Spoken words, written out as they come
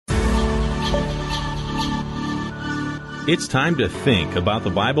It's time to think about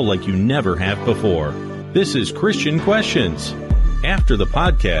the Bible like you never have before. This is Christian Questions. After the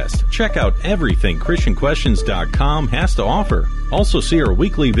podcast, check out everything ChristianQuestions.com has to offer. Also see our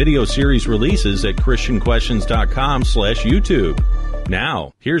weekly video series releases at ChristianQuestions.com/YouTube.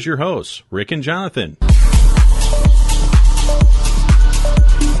 Now, here's your hosts, Rick and Jonathan.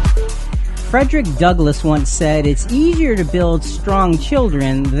 Frederick Douglass once said, "It's easier to build strong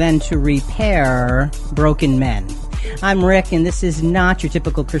children than to repair broken men." I'm Rick, and this is not your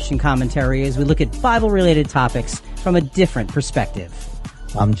typical Christian commentary as we look at Bible-related topics from a different perspective.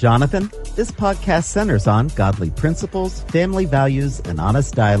 I'm Jonathan. This podcast centers on godly principles, family values, and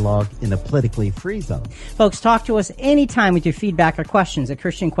honest dialogue in a politically free zone. Folks, talk to us anytime with your feedback or questions at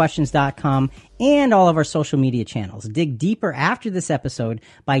ChristianQuestions.com and all of our social media channels. Dig deeper after this episode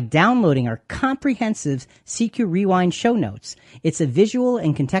by downloading our comprehensive CQ Rewind show notes. It's a visual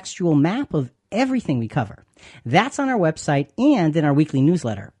and contextual map of everything we cover. That's on our website and in our weekly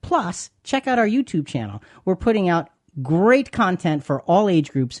newsletter. Plus, check out our YouTube channel. We're putting out great content for all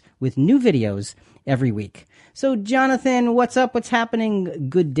age groups with new videos every week. So, Jonathan, what's up? What's happening?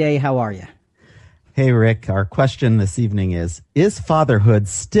 Good day. How are you? Hey, Rick. Our question this evening is fatherhood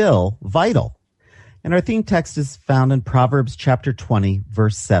still vital? And our theme text is found in Proverbs chapter 20,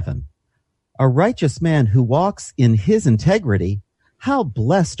 verse 7. A righteous man who walks in his integrity, how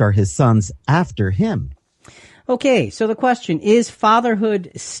blessed are his sons after him? Okay, so the question, is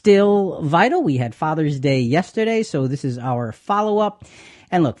fatherhood still vital? We had Father's Day yesterday, so this is our follow-up.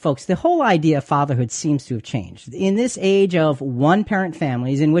 And look, folks, the whole idea of fatherhood seems to have changed. In this age of one-parent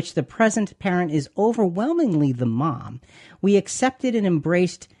families in which the present parent is overwhelmingly the mom, we accepted and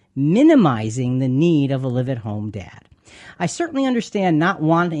embraced minimizing the need of a live-at-home dad. I certainly understand not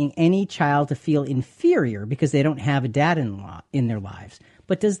wanting any child to feel inferior because they don't have a dad-in-law in their lives.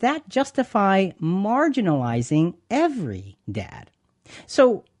 But does that justify marginalizing every dad?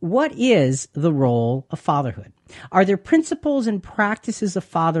 So what is the role of fatherhood? Are there principles and practices of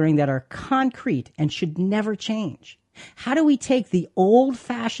fathering that are concrete and should never change? How do we take the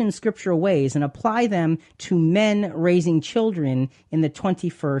old-fashioned scriptural ways and apply them to men raising children in the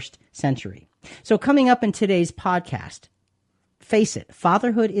 21st century? So coming up in today's podcast, face it,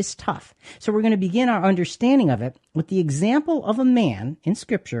 fatherhood is tough. So we're going to begin our understanding of it with the example of a man in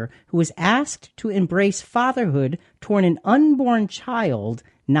Scripture who was asked to embrace fatherhood toward an unborn child,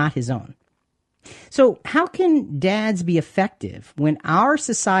 not his own. So how can dads be effective when our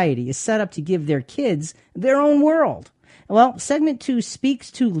society is set up to give their kids their own world? Well, segment 2 speaks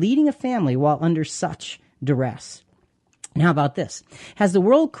to leading a family while under such duress. And how about this? Has the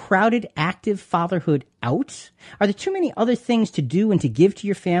world crowded active fatherhood out? Are there too many other things to do and to give to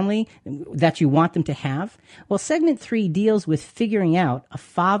your family that you want them to have? Well, segment 3 deals with figuring out a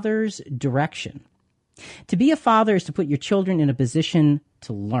father's direction. To be a father is to put your children in a position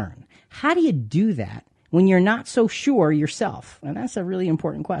to learn. How do you do that when you're not so sure yourself? And that's a really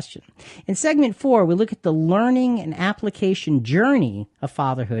important question. In segment 4, we look at the learning and application journey of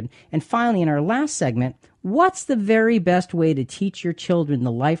fatherhood. And finally, in our last segment, what's the very best way to teach your children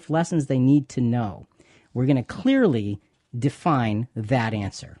the life lessons they need to know? We're going to clearly define that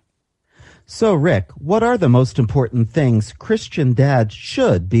answer. So, Rick, what are the most important things Christian dads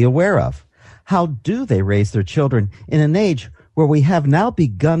should be aware of? How do they raise their children in an age where we have now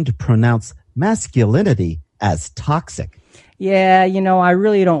begun to pronounce masculinity as toxic? Yeah, I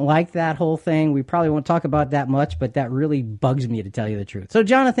really don't like that whole thing. We probably won't talk about that much, but that really bugs me, to tell you the truth. So,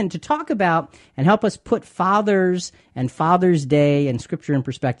 Jonathan, to talk about and help us put fathers and Father's Day and Scripture in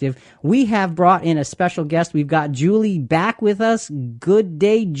perspective, we have brought in a special guest. We've got Julie back with us. Good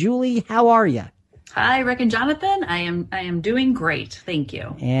day, Julie. How are you? Hi, Rick and Jonathan. I am doing great. Thank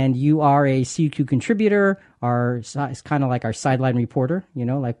you. And you are a CQ contributor, it's kind of like our sideline reporter,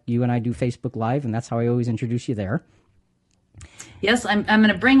 like you and I do Facebook Live, and that's how I always introduce you there. Yes, I'm going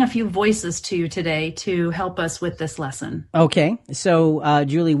to bring a few voices to you today to help us with this lesson. Okay. So,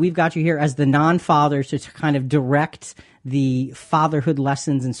 Julie, we've got you here as the non-father to kind of direct the fatherhood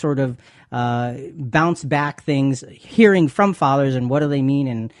lessons and sort of bounce back things, hearing from fathers and what do they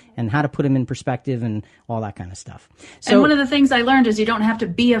mean and how to put them in perspective and all that kind of stuff. So, and one of the things I learned is you don't have to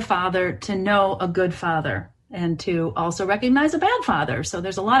be a father to know a good father and to also recognize a bad father. So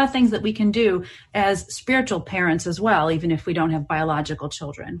there's a lot of things that we can do as spiritual parents as well, even if we don't have biological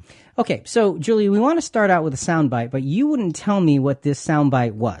children. Okay, so Julie, we want to start out with a soundbite, but you wouldn't tell me what this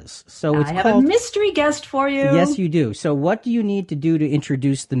soundbite was. So it's I have a mystery guest for you. Yes, you do. So what do you need to do to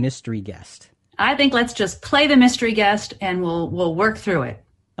introduce the mystery guest? I think let's just play the mystery guest and we'll work through it.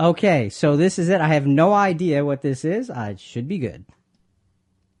 Okay, so this is it. I have no idea what this is. It should be good.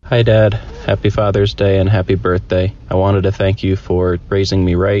 Hi, Dad. happy Father's Day and happy birthday. I wanted to thank you for raising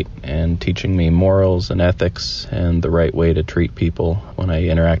me right and teaching me morals and ethics and the right way to treat people when I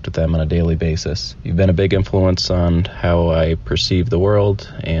interact with them on a daily basis. You've been a big influence on how I perceive the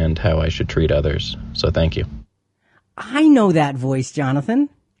world and how I should treat others. So thank you. I know that voice, Jonathan.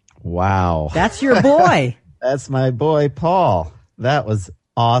 Wow. That's your boy. That's my boy, Paul. That was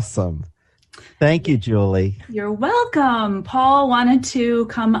awesome. Thank you, Julie. You're welcome. Paul wanted to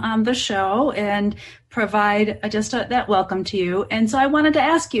come on the show and provide that welcome to you. And so I wanted to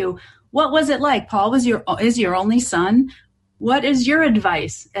ask you, what was it like? Paul is your only son. What is your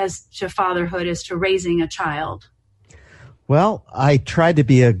advice as to fatherhood, as to raising a child? Well, I tried to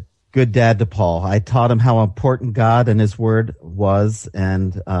be a good dad to Paul. I taught him how important God and his word was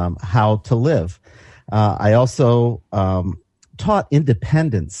and how to live. I also taught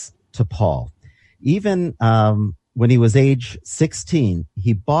independence to Paul. Even when he was age 16,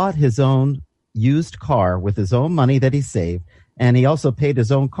 he bought his own used car with his own money that he saved, and he also paid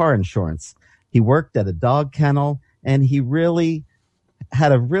his own car insurance. He worked at a dog kennel, and he really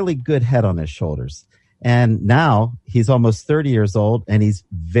had a really good head on his shoulders. And now he's almost 30 years old, and he's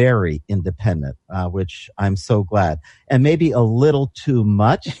very independent, which I'm so glad. And maybe a little too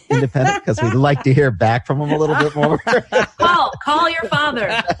much independent because we'd like to hear back from him a little bit more. Call your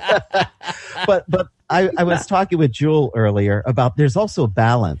father. But I was talking with Jewel earlier about there's also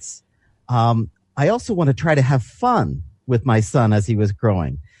balance. I also want to try to have fun with my son as he was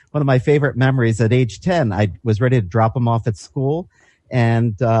growing. One of my favorite memories at age 10, I was ready to drop him off at school.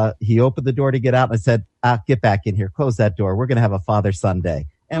 And he opened the door to get out, and I said, get back in here. Close that door. We're going to have a Father-Son Day.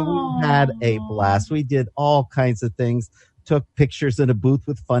 And we had a blast. We did all kinds of things, took pictures in a booth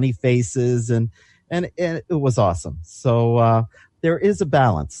with funny faces, and it was awesome. So there is a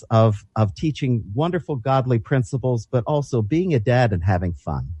balance of teaching wonderful godly principles, but also being a dad and having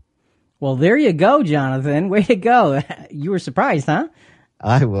fun. Well, there you go, Jonathan. Way to go. You were surprised, huh?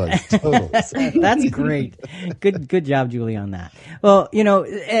 I was totally. That's great. Good job, Julie, on that. Well,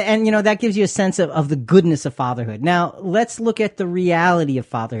 that gives you a sense of the goodness of fatherhood. Now, let's look at the reality of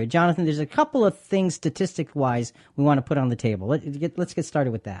fatherhood. Jonathan, there's a couple of things statistic-wise we want to put on the table. Let's get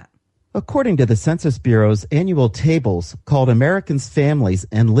started with that. According to the Census Bureau's annual tables called Americans' Families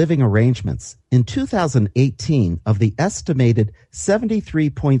and Living Arrangements, in 2018, of the estimated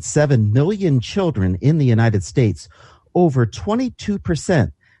 73.7 million children in the United States, over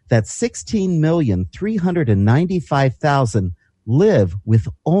 22%, that's 16,395,000, live with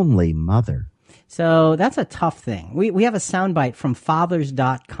only mother. So that's a tough thing. We have a soundbite from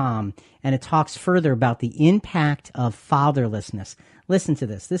fathers.com, and it talks further about the impact of fatherlessness. Listen to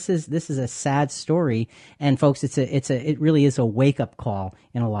this. This is a sad story, and folks, it really is a wake-up call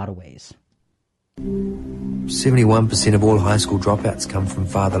in a lot of ways. 71% of all high school dropouts come from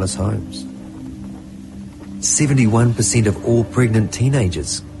fatherless homes. 71% of all pregnant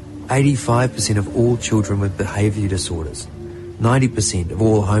teenagers, 85% of all children with behaviour disorders, 90% of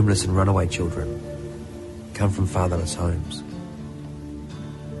all homeless and runaway children come from fatherless homes.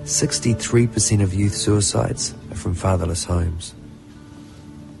 63% of youth suicides are from fatherless homes.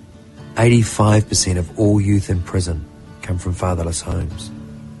 85% of all youth in prison come from fatherless homes.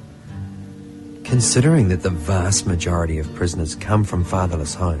 Considering that the vast majority of prisoners come from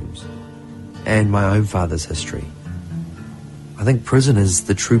fatherless homes, and my own father's history, I think prison is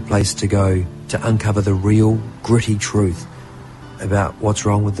the true place to go to uncover the real, gritty truth about what's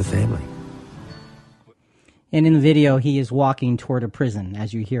wrong with the family. And in the video, he is walking toward a prison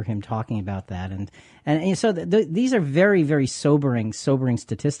as you hear him talking about that. And so these are very, very sobering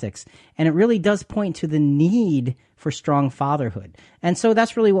statistics. And it really does point to the need for strong fatherhood. And so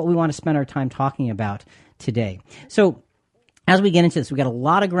that's really what we want to spend our time talking about today. So as we get into this, we got a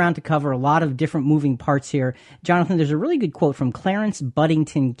lot of ground to cover, a lot of different moving parts here. Jonathan, there's a really good quote from Clarence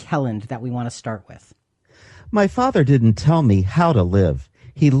Buddington Kelland that we want to start with. My father didn't tell me how to live.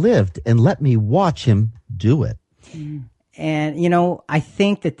 He lived and let me watch him do it. And, I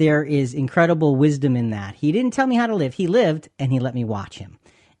think that there is incredible wisdom in that. He didn't tell me how to live. He lived and he let me watch him.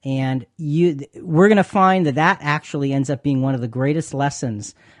 And we're going to find that actually ends up being one of the greatest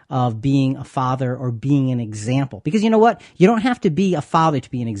lessons of being a father or being an example. Because you know what? You don't have to be a father to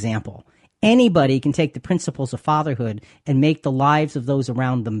be an example. Anybody can take the principles of fatherhood and make the lives of those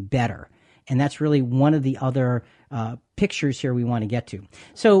around them better. And that's really one of the other pictures here we want to get to.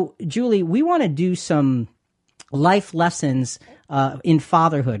 So, Julie, we want to do some life lessons in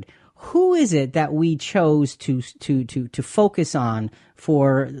fatherhood. Who is it that we chose to focus on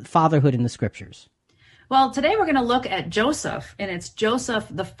for fatherhood in the scriptures? Well, today we're going to look at Joseph, and it's Joseph,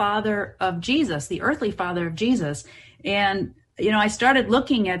 the father of Jesus, the earthly father of Jesus. And I started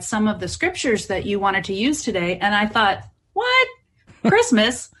looking at some of the scriptures that you wanted to use today, and I thought, what?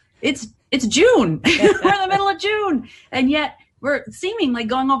 Christmas? It's June. We're in the middle of June. And yet we're seemingly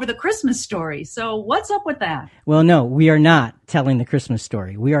going over the Christmas story. So what's up with that? Well, no, we are not telling the Christmas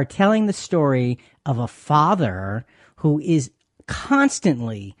story. We are telling the story of a father who is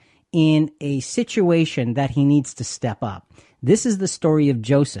constantly in a situation that he needs to step up. This is the story of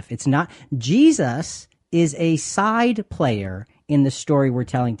Joseph. It's not, Jesus is a side player in the story we're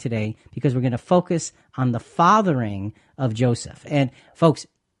telling today, because we're going to focus on the fathering of Joseph. And folks,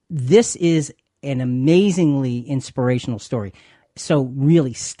 this is an amazingly inspirational story. So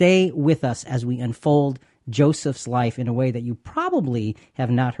really stay with us as we unfold Joseph's life in a way that you probably have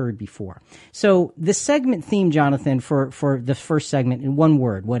not heard before. So the segment theme, Jonathan, for the first segment, in one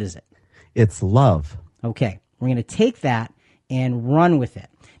word, what is it? It's love. Okay, we're going to take that and run with it.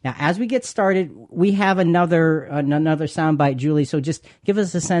 Now, as we get started, we have another soundbite, Julie. So just give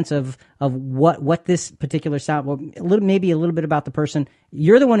us a sense of what this particular sound, maybe a little bit about the person.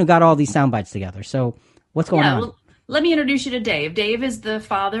 You're the one who got all these soundbites together. So what's going on? Well, let me introduce you to Dave. Dave is the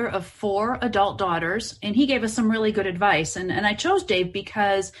father of 4 adult daughters, and he gave us some really good advice. And I chose Dave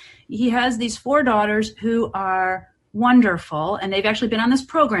because he has these 4 daughters who are wonderful, and they've actually been on this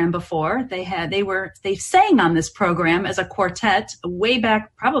program before. They sang on this program as a quartet way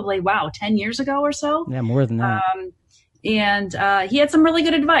back, probably 10 years ago or so. Yeah, more than that. And he had some really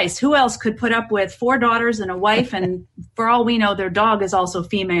good advice. Who else could put up with 4 daughters and a wife? And for all we know, their dog is also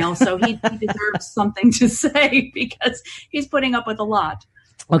female, so he deserves something to say because he's putting up with a lot.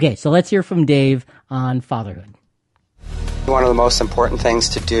 Okay, so let's hear from Dave on fatherhood. One of the most important things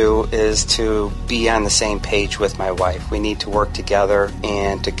to do is to be on the same page with my wife. We need to work together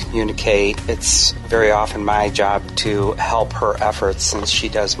and to communicate. It's very often my job to help her efforts since she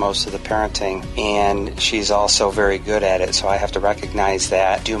does most of the parenting, and she's also very good at it, so I have to recognize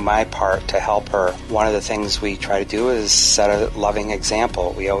that, do my part to help her. One of the things we try to do is set a loving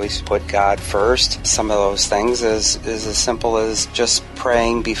example. We always put God first. Some of those things is as simple as just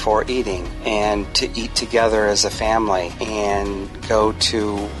praying before eating and to eat together as a family and go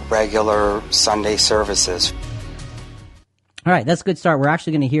to regular Sunday services. All right, that's a good start. We're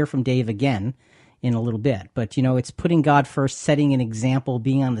actually going to hear from Dave again in a little bit. But, it's putting God first, setting an example,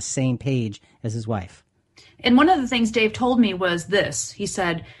 being on the same page as his wife. And one of the things Dave told me was this. He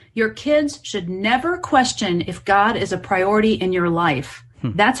said, your kids should never question if God is a priority in your life.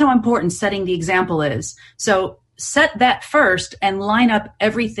 That's how important setting the example is. So set that first and line up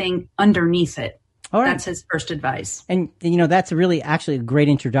everything underneath it. All right. That's his first advice. And, that's actually a great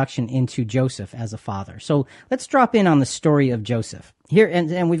introduction into Joseph as a father. So let's drop in on the story of Joseph here.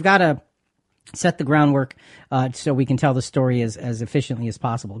 And we've got to set the groundwork so we can tell the story as efficiently as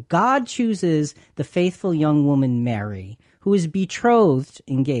possible. God chooses the faithful young woman, Mary, who is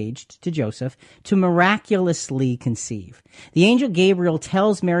engaged to Joseph, to miraculously conceive. The angel Gabriel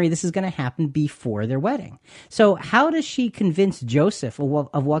tells Mary this is going to happen before their wedding. So how does she convince Joseph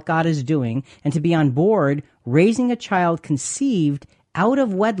of what God is doing and to be on board raising a child conceived out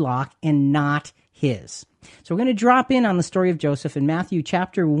of wedlock and not his? So we're going to drop in on the story of Joseph in Matthew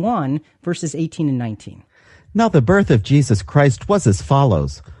chapter 1, verses 18 and 19. Now the birth of Jesus Christ was as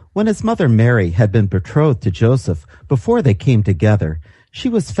follows. When his mother Mary had been betrothed to Joseph, before they came together, she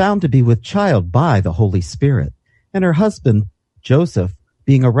was found to be with child by the Holy Spirit. And her husband, Joseph,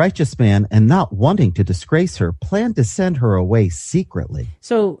 being a righteous man and not wanting to disgrace her, planned to send her away secretly.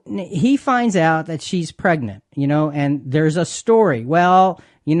 So he finds out that she's pregnant, and there's a story. Well,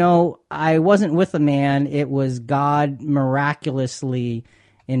 I wasn't with a man. It was God miraculously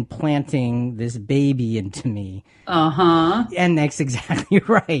implanting this baby into me. And that's exactly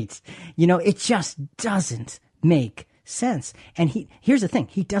right. It just doesn't make sense. And here's the thing.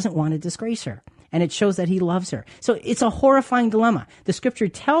 He doesn't want to disgrace her. And it shows that he loves her. So it's a horrifying dilemma. The scripture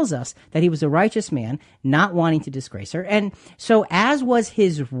tells us that he was a righteous man, not wanting to disgrace her. And so as was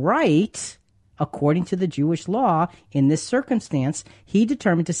his right, according to the Jewish law, in this circumstance, he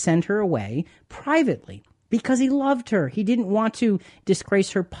determined to send her away privately because he loved her. He didn't want to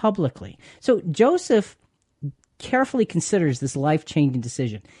disgrace her publicly. So Joseph carefully considers this life-changing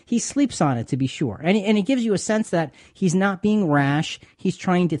decision. He sleeps on it, to be sure. And it gives you a sense that he's not being rash. He's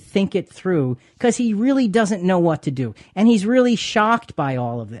trying to think it through because he really doesn't know what to do. And he's really shocked by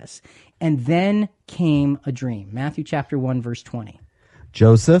all of this. And then came a dream. Matthew chapter 1, verse 20.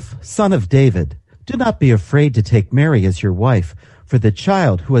 Joseph, son of David, do not be afraid to take Mary as your wife, for the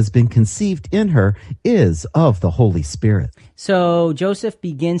child who has been conceived in her is of the Holy Spirit. So Joseph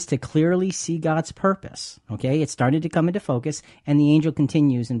begins to clearly see God's purpose. Okay, it started to come into focus, and the angel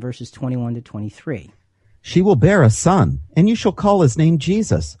continues in verses 21 to 23. She will bear a son, and you shall call his name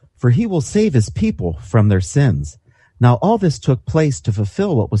Jesus, for he will save his people from their sins. Now all this took place to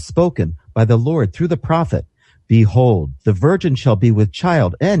fulfill what was spoken by the Lord through the prophet. Behold, the virgin shall be with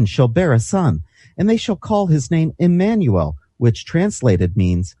child and shall bear a son, and they shall call his name Emmanuel, which translated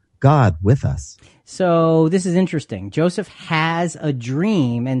means God with us. So this is interesting. Joseph has a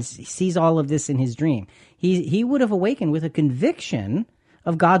dream and sees all of this in his dream. He would have awakened with a conviction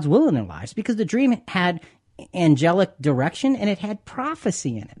of God's will in their lives because the dream had angelic direction and it had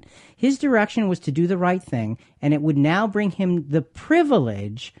prophecy in it. His direction was to do the right thing, and it would now bring him the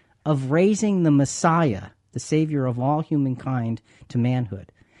privilege of raising the Messiah, the Savior of all humankind, to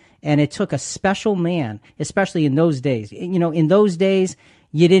manhood. And it took a special man, especially in those days. You know, in those days,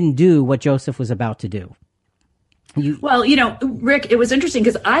 you didn't do what Joseph was about to do. Well, you know, Rick, it was interesting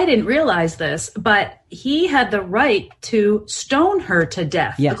because I didn't realize this, but he had the right to stone her to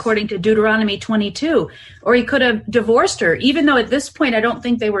death, yes, according to Deuteronomy 22, or he could have divorced her. Even though at this point I don't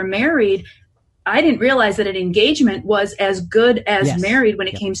think they were married, I didn't realize that an engagement was as good as yes, married when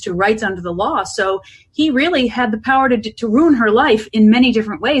it came to rights under the law. So he really had the power to ruin her life in many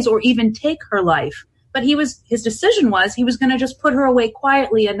different ways, or even take her life. But his decision was he was going to just put her away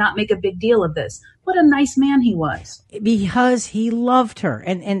quietly and not make a big deal of this. What a nice man he was. Because he loved her.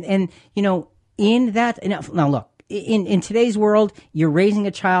 And you know, in that, now look, in today's world, you're raising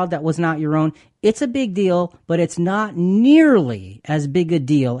a child that was not your own. It's a big deal, but it's not nearly as big a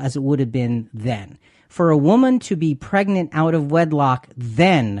deal as it would have been then. For a woman to be pregnant out of wedlock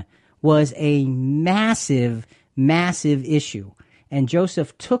then was a massive, massive issue. And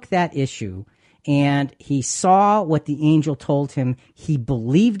Joseph took that issue and he saw what the angel told him. He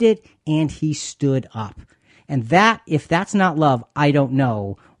believed it and he stood up. And that, if that's not love, I don't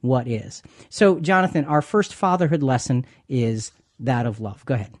know what is. So, Jonathan, our first fatherhood lesson is that of love.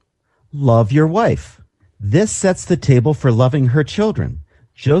 Go ahead. Love your wife. This sets the table for loving her children.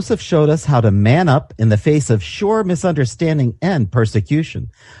 Joseph showed us how to man up in the face of sure misunderstanding and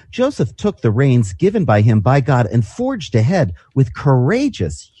persecution. Joseph took the reins given by him by God and forged ahead with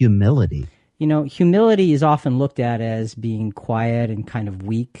courageous humility. You know, humility is often looked at as being quiet and kind of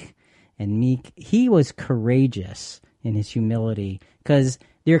weak and meek. He was courageous in his humility because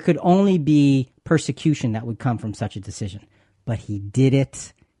there could only be persecution that would come from such a decision. But he did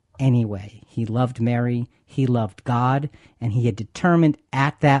it anyway. He loved Mary, he loved God, and he had determined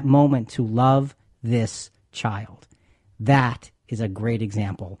at that moment to love this child. That is a great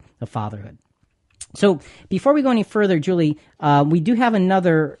example of fatherhood. So before we go any further, Julie, we do have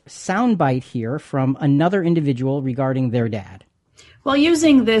another soundbite here from another individual regarding their dad. Well,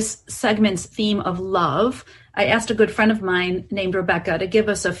 using this segment's theme of love, I asked a good friend of mine named Rebecca to give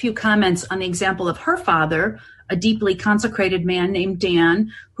us a few comments on the example of her father, a deeply consecrated man named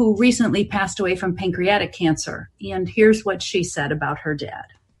Dan, who recently passed away from pancreatic cancer. And here's what she said about her dad.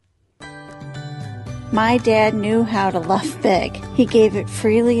 My dad knew how to love big. He gave it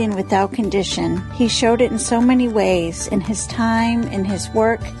freely and without condition. He showed it in so many ways, in his time, in his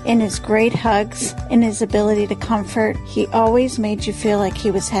work, in his great hugs, in his ability to comfort. He always made you feel like he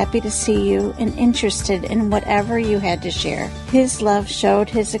was happy to see you and interested in whatever you had to share. His love showed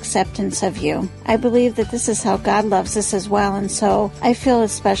his acceptance of you. I believe that this is how God loves us as well, and so I feel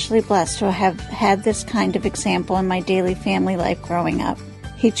especially blessed to have had this kind of example in my daily family life growing up.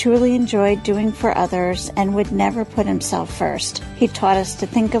 He truly enjoyed doing for others and would never put himself first. He taught us to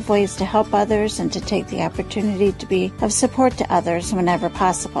think of ways to help others and to take the opportunity to be of support to others whenever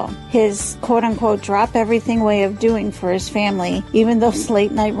possible. His quote-unquote drop everything way of doing for his family, even those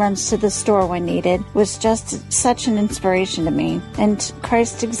late night runs to the store when needed, was just such an inspiration to me. And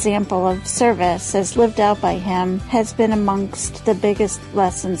Christ's example of service as lived out by him has been amongst the biggest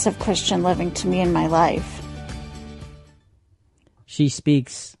lessons of Christian living to me in my life. She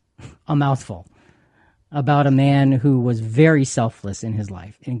speaks a mouthful about a man who was very selfless in his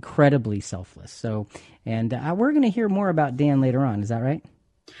life, incredibly selfless. So, and we're going to hear more about Dan later on. Is that right?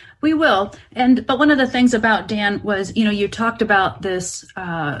 We will. But one of the things about Dan was, you know, you talked about this,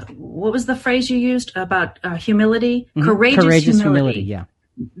 what was the phrase you used about humility? Mm-hmm. Courageous humility. Yeah.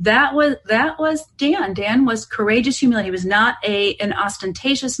 That was Dan. Dan was courageous humility. He was not an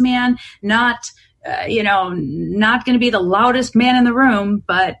ostentatious man, not going to be the loudest man in the room,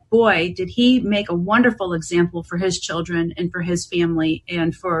 but boy, did he make a wonderful example for his children and for his family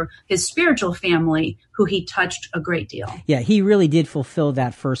and for his spiritual family, who he touched a great deal. Yeah, he really did fulfill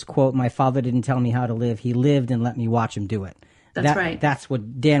that first quote, "My father didn't tell me how to live. He lived and let me watch him do it." That's right. That's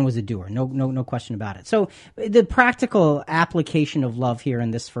what Dan was a doer. No question about it. So the practical application of love here in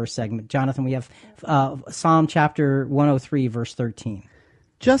this first segment, Jonathan, we have Psalm chapter 103, verse 13.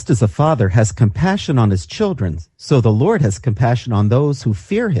 Just as a father has compassion on his children, so the Lord has compassion on those who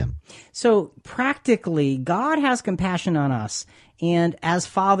fear him. So practically, God has compassion on us. And as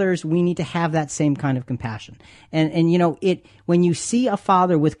fathers, we need to have that same kind of compassion. And you know, when you see a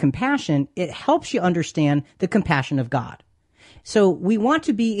father with compassion, it helps you understand the compassion of God. So we want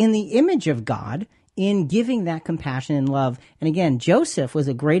to be in the image of God in giving that compassion and love. And again, Joseph was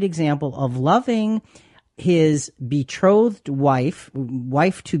a great example of loving his betrothed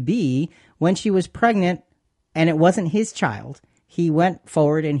wife-to-be, when she was pregnant and it wasn't his child. He went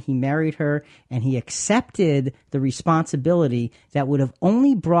forward and he married her, and he accepted the responsibility that would have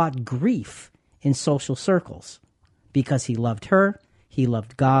only brought grief in social circles, because he loved her, he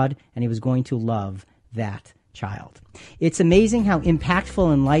loved God, and he was going to love that child. It's amazing how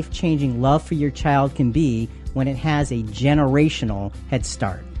impactful and life-changing love for your child can be when it has a generational head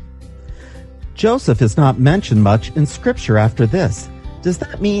start. Joseph is not mentioned much in Scripture after this. Does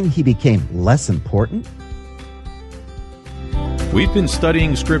that mean he became less important? We've been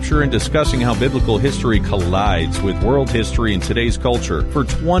studying Scripture and discussing how biblical history collides with world history and today's culture for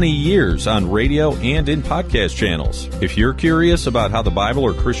 20 years on radio and in podcast channels. If you're curious about how the Bible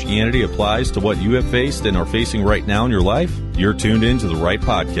or Christianity applies to what you have faced and are facing right now in your life, you're tuned in to the right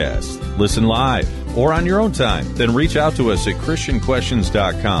podcast. Listen live or on your own time. Then reach out to us at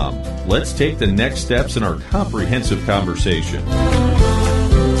ChristianQuestions.com. Let's take the next steps in our comprehensive conversation.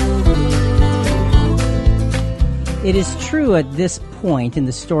 It is true at this point in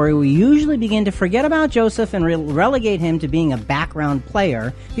the story we usually begin to forget about Joseph and relegate him to being a background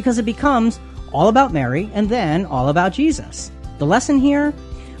player, because it becomes all about Mary and then all about Jesus. The lesson here,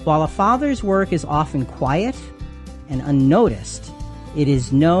 while a father's work is often quiet and unnoticed, it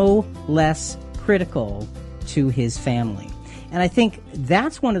is no less critical to his family. And I think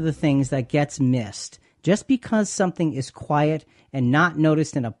that's one of the things that gets missed. Just because something is quiet and not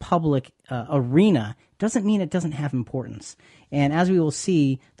noticed in a public arena doesn't mean it doesn't have importance. And as we will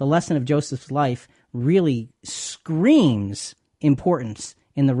see, the lesson of Joseph's life really screams importance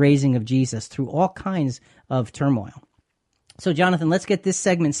in the raising of Jesus through all kinds of turmoil. So, Jonathan, let's get this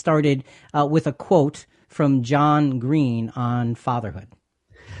segment started with a quote from John Green on fatherhood.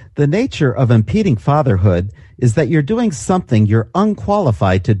 The nature of impeding fatherhood is that you're doing something you're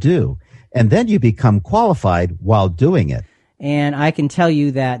unqualified to do, and then you become qualified while doing it. And I can tell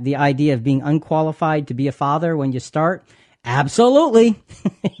you that the idea of being unqualified to be a father when you start, absolutely.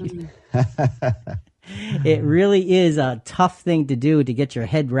 It really is a tough thing to do, to get your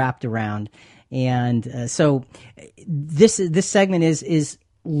head wrapped around. And so this segment is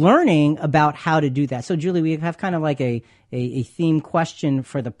learning about how to do that. So, Julie, we have kind of like a theme question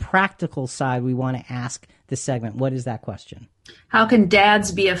for the practical side we want to ask this segment. What is that question? How can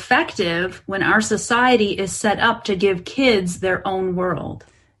dads be effective when our society is set up to give kids their own world?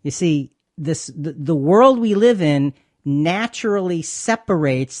 You see, the world we live in naturally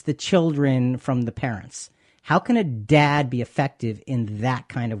separates the children from the parents. How can a dad be effective in that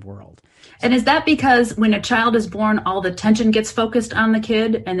kind of world? And is that because when a child is born, all the attention gets focused on the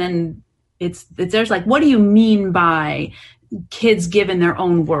kid, and then there's like, what do you mean by kids given their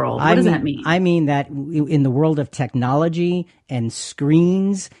own world? What does that mean? I mean that in the world of technology and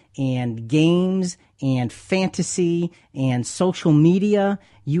screens and games and fantasy and social media,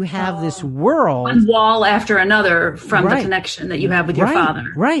 you have this world. One wall after another from the connection that you have with your father.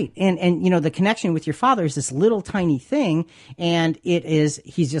 Right. And, you know, the connection with your father is this little tiny thing, and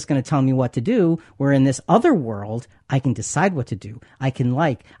he's just going to tell me what to do. Where in this other world, I can decide what to do. I can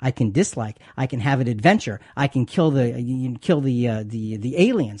dislike. I can have an adventure. I can kill the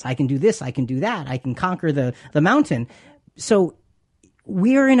aliens. I can do this. I can do that. I can conquer the mountain. So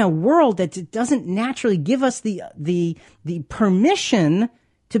we're in a world that doesn't naturally give us the permission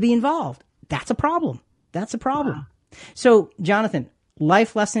to be involved. That's a problem. Wow. So, Jonathan,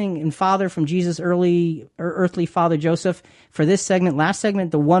 life lesson in father from Jesus' earthly father Joseph. For this segment, last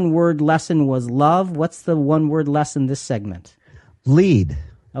segment, the one-word lesson was love. What's the one-word lesson this segment? Lead.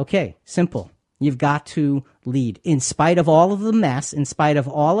 Okay, simple. You've got to lead. In spite of all of the mess, in spite of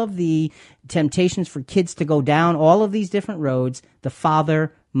all of the temptations for kids to go down all of these different roads, the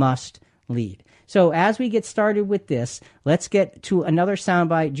father must lead. So as we get started with this, let's get to another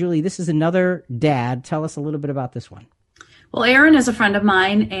soundbite. Julie, this is another dad. Tell us a little bit about this one. Well, Aaron is a friend of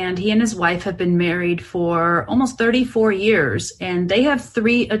mine, and he and his wife have been married for almost 34 years, and they have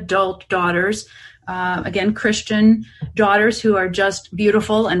 3 adult daughters. Again, Christian daughters who are just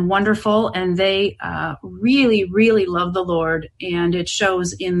beautiful and wonderful, and they really, really love the Lord, and it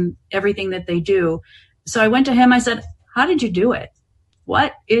shows in everything that they do. So I went to him, I said, how did you do it?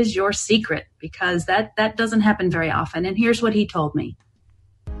 What is your secret? Because that doesn't happen very often. And here's what he told me.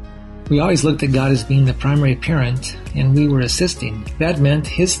 We always looked at God as being the primary parent, and we were assisting. That meant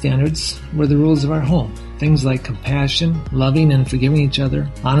His standards were the rules of our home. Things like compassion, loving and forgiving each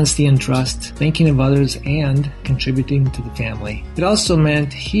other, honesty and trust, thinking of others, and contributing to the family. It also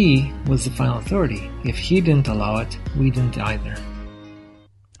meant He was the final authority. If He didn't allow it, we didn't either.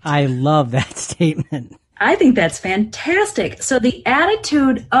 I love that statement. I think that's fantastic. So the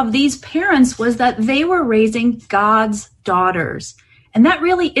attitude of these parents was that they were raising God's daughters. And that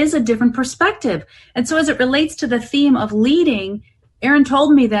really is a different perspective. And so as it relates to the theme of leading, Aaron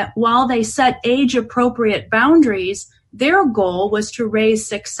told me that while they set age-appropriate boundaries, their goal was to raise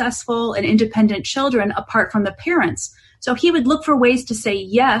successful and independent children apart from the parents. So he would look for ways to say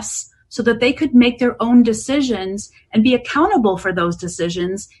yes so that they could make their own decisions and be accountable for those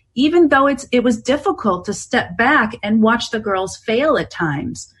decisions, even though it was difficult to step back and watch the girls fail at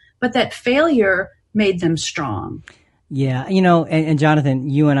times. But that failure made them strong. Yeah, and Jonathan,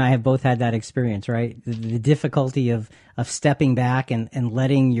 you and I have both had that experience, right? The difficulty of stepping back and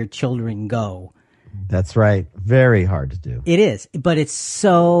letting your children go. That's right. Very hard to do. It is, but it's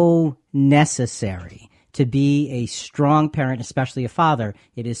so necessary to be a strong parent, especially a father.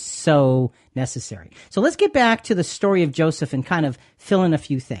 It is so necessary. So let's get back to the story of Joseph and kind of fill in a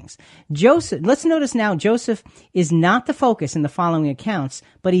few things. Let's notice now, Joseph is not the focus in the following accounts,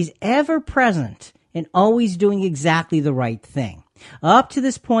 but he's ever present and always doing exactly the right thing. Up to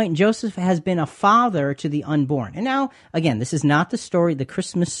this point, Joseph has been a father to the unborn. And now, again, this is not the story, the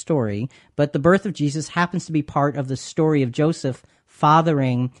Christmas story, but the birth of Jesus happens to be part of the story of Joseph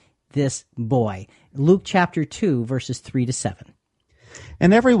fathering this boy. Luke chapter 2, verses 3-7.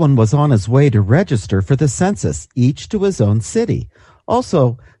 And everyone was on his way to register for the census, each to his own city.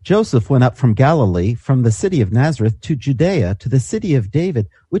 Also, Joseph went up from Galilee, from the city of Nazareth to Judea, to the city of David,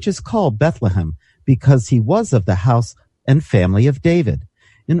 which is called Bethlehem, because he was of the house and family of David,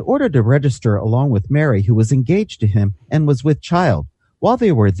 in order to register along with Mary, who was engaged to him and was with child. While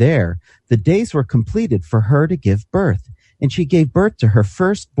they were there, the days were completed for her to give birth, and she gave birth to her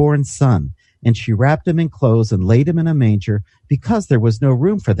firstborn son, and she wrapped him in clothes and laid him in a manger, because there was no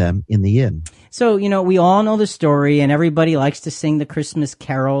room for them in the inn. So, we all know the story, and everybody likes to sing the Christmas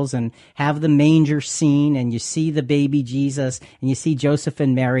carols and have the manger scene, and you see the baby Jesus, and you see Joseph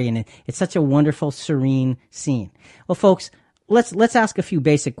and Mary, and it's such a wonderful, serene scene. Well, folks, let's ask a few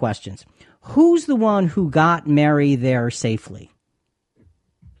basic questions. Who's the one who got Mary there safely?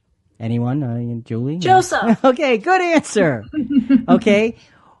 Anyone? Julie? Joseph. Okay, good answer. Okay.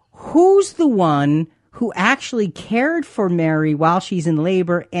 Who's the one who actually cared for Mary while she's in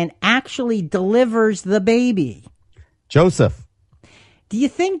labor and actually delivers the baby? Joseph. Do you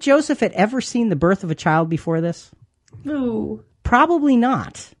think Joseph had ever seen the birth of a child before this? No. Probably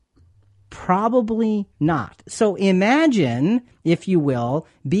not. Probably not. So imagine, if you will,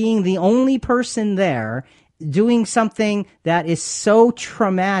 being the only person there doing something that is so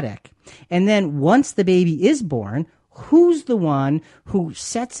traumatic. And then once the baby is born, who's the one who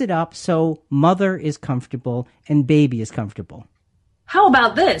sets it up so mother is comfortable and baby is comfortable? How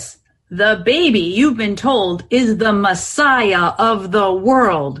about this? The baby, you've been told, is the Messiah of the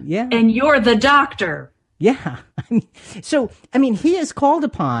world. Yeah. And you're the doctor. Yeah. He is called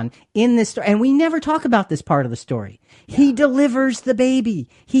upon in this story, and we never talk about this part of the story. He delivers the baby.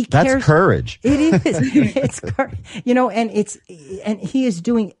 He cares. That's courage. It is. It's and he is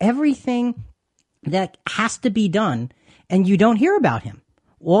doing everything that has to be done, and you don't hear about him.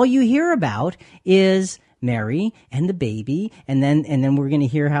 All you hear about is Mary and the baby, and then we're going to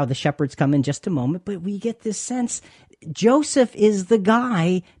hear how the shepherds come in just a moment, but we get this sense Joseph is the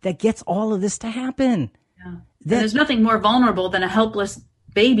guy that gets all of this to happen. Yeah. There's nothing more vulnerable than a helpless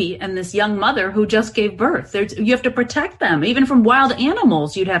baby and this young mother who just gave birth. You have to protect them. Even from wild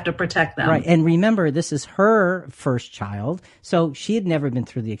animals, you'd have to protect them. Right. And remember, this is her first child, so she had never been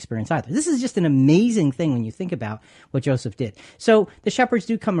through the experience either. This is just an amazing thing when you think about what Joseph did. So the shepherds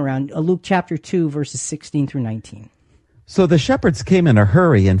do come around. Luke chapter 2, verses 16-19. So the shepherds came in a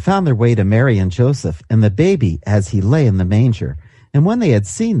hurry and found their way to Mary and Joseph and the baby as he lay in the manger. And when they had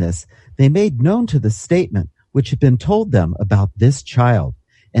seen this, they made known to the statement which had been told them about this child.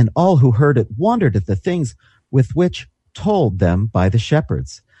 And all who heard it wondered at the things with which told them by the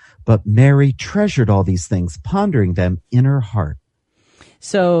shepherds. But Mary treasured all these things, pondering them in her heart.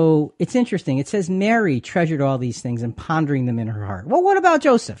 So it's interesting. It says Mary treasured all these things and pondering them in her heart. Well, what about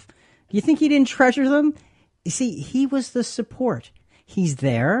Joseph? Do you think he didn't treasure them? You see, he was the support. He's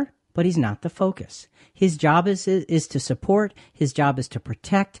there, but he's not the focus. His job is to support. His job is to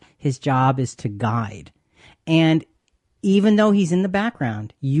protect. His job is to guide. And even though he's in the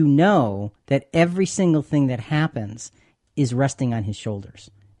background, you know that every single thing that happens is resting on his shoulders.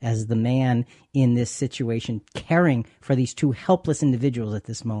 as the man in this situation, caring for these two helpless individuals at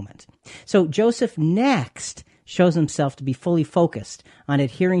this moment. So Joseph next shows himself to be fully focused on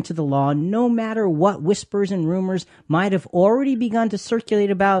adhering to the law, no matter what whispers and rumors might have already begun to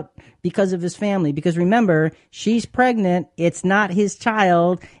circulate about because of his family. Because remember, she's pregnant, it's not his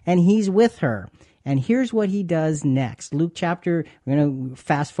child, and he's with her. And here's what he does next. We're going to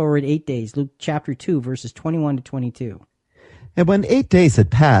fast forward 8 days. Luke chapter 2, verses 21 to 22. And when 8 days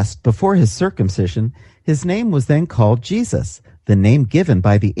had passed before his circumcision, his name was then called Jesus, the name given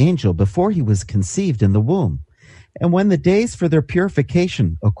by the angel before he was conceived in the womb. And when the days for their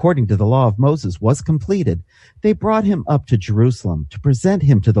purification, according to the law of Moses, was completed, they brought him up to Jerusalem to present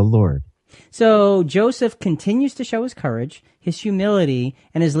him to the Lord. So Joseph continues to show his courage, his humility,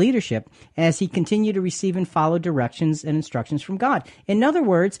 and his leadership as he continued to receive and follow directions and instructions from God. In other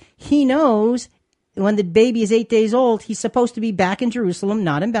words, he knows when the baby is 8 days old, he's supposed to be back in Jerusalem,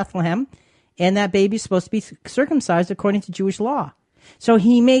 not in Bethlehem, and that baby is supposed to be circumcised according to Jewish law. So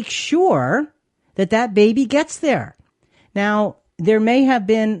he makes sure that baby gets there. Now, there may have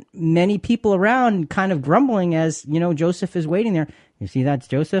been many people around kind of grumbling as, Joseph is waiting there. You see, that's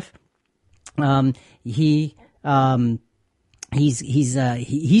Joseph. He's the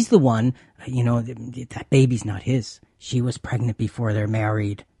one, that baby's not his. She was pregnant before they're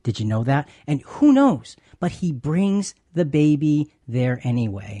married. Did you know that? And who knows? But he brings the baby there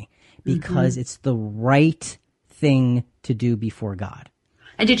anyway because it's the right thing to do before God.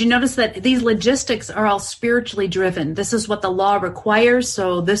 And did you notice that these logistics are all spiritually driven? This is what the law requires,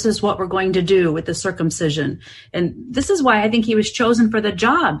 so this is what we're going to do with the circumcision. And this is why I think he was chosen for the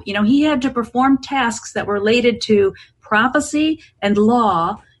job. He had to perform tasks that were related to prophecy and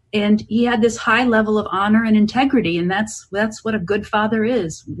law, and he had this high level of honor and integrity, and that's what a good father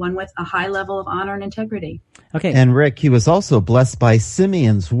is, one with a high level of honor and integrity. Okay. And Rick, he was also blessed by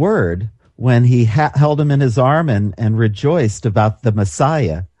Simeon's word when he held him in his arm and rejoiced about the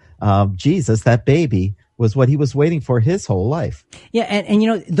Messiah, Jesus, that baby, was what he was waiting for his whole life. Yeah,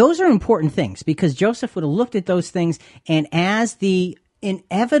 and those are important things because Joseph would have looked at those things, and as the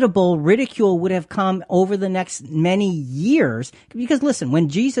inevitable ridicule would have come over the next many years, because listen, when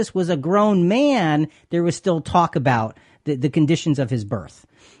Jesus was a grown man, there was still talk about the conditions of his birth.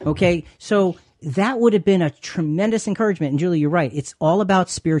 Okay, so that would have been a tremendous encouragement. And Julie, you're right. It's all about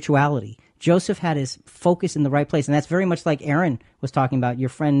spirituality. Joseph had his focus in the right place. And that's very much like Aaron was talking about,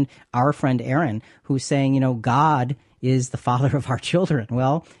 our friend Aaron, who's saying, God is the father of our children.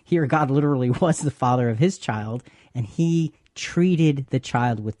 Well, here God literally was the father of his child, and he treated the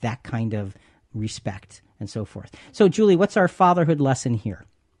child with that kind of respect and so forth. So, Julie, what's our fatherhood lesson here?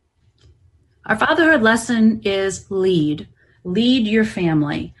 Our fatherhood lesson is lead. Lead your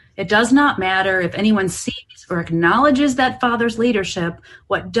family. It does not matter if anyone sees or acknowledges that father's leadership.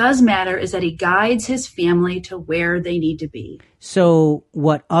 What does matter is that he guides his family to where they need to be. So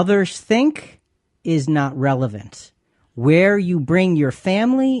what others think is not relevant. Where you bring your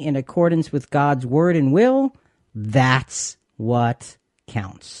family in accordance with God's word and will, that's what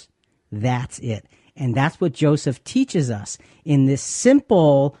counts. That's it. And that's what Joseph teaches us in this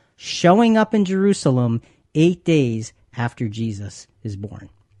simple showing up in Jerusalem 8 days after Jesus is born.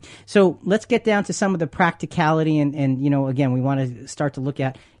 So let's get down to some of the practicality and again, we want to start to look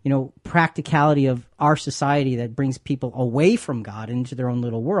at, practicality of our society that brings people away from God into their own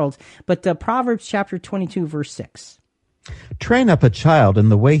little worlds. But Proverbs chapter 22, verse 6. Train up a child in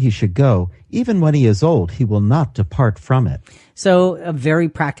the way he should go. Even when he is old, he will not depart from it. So a very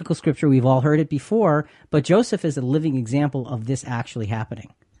practical scripture. We've all heard it before, but Joseph is a living example of this actually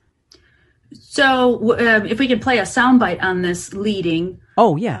happening. So if we could play a soundbite on this leading.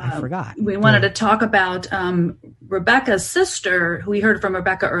 Oh, yeah, I forgot. We wanted to talk about Rebecca's sister, who we heard from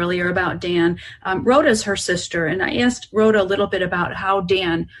Rebecca earlier about Dan. Rhoda's her sister, and I asked Rhoda a little bit about how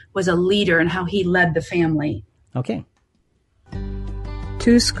Dan was a leader and how he led the family. Okay.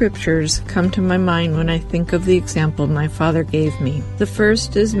 Two scriptures come to my mind when I think of the example my father gave me. The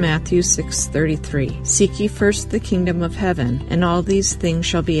first is Matthew 6:33. Seek ye first the kingdom of heaven, and all these things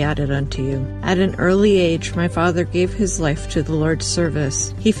shall be added unto you. At an early age, my father gave his life to the Lord's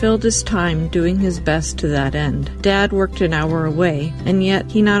service. He filled his time doing his best to that end. Dad worked an hour away, and yet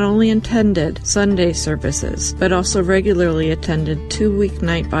he not only attended Sunday services, but also regularly attended 2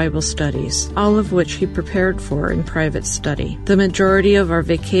 weeknight Bible studies, all of which he prepared for in private study. The majority of our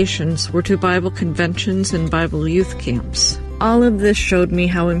vacations were to Bible conventions and Bible youth camps. All of this showed me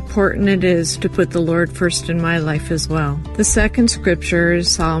how important it is to put the Lord first in my life as well. The second scripture is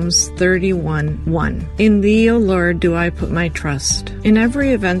Psalms 31:1. In Thee, O Lord, do I put my trust. In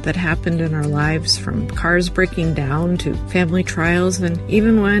every event that happened in our lives, from cars breaking down to family trials, and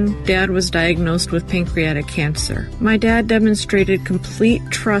even when Dad was diagnosed with pancreatic cancer, my dad demonstrated complete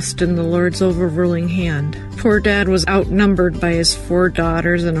trust in the Lord's overruling hand. Poor Dad was outnumbered by his 4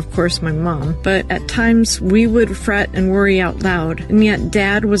 daughters and, of course, my mom, but at times we would fret and worry out loud, and yet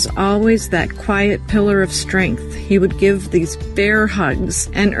Dad was always that quiet pillar of strength. He would give these bear hugs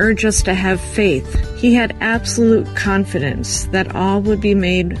and urge us to have faith. He had absolute confidence that all would be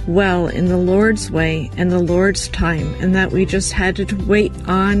made well in the Lord's way and the Lord's time, and that we just had to wait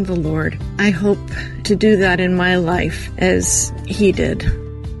on the Lord. I hope to do that in my life as he did.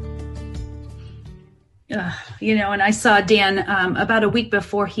 And I saw Dan about a week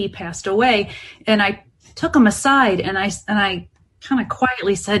before he passed away, and I took him aside and I kind of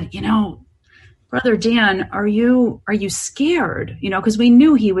quietly said, Brother Dan, are you scared? Because we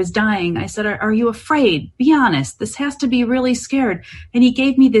knew he was dying. I said, are you afraid? Be honest. This has to be really scared. And he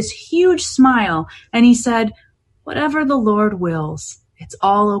gave me this huge smile and he said, whatever the Lord wills, it's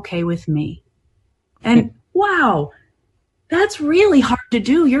all okay with me. And wow, that's really hard to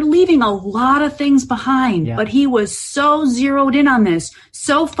do. You're leaving a lot of things behind, but he was so zeroed in on this,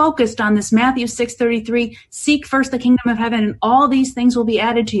 so focused on this Matthew 6:33, seek first the kingdom of heaven and all these things will be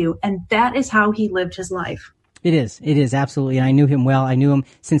added to you. And that is how he lived his life. It is absolutely. And I knew him well. I knew him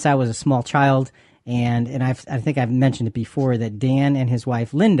since I was a small child. And I think I've mentioned it before that Dan and his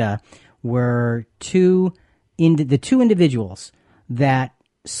wife, Linda, were the two individuals that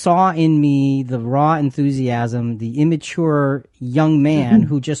saw in me the raw enthusiasm, the immature young man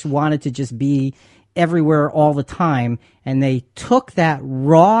who just wanted to just be everywhere all the time. And they took that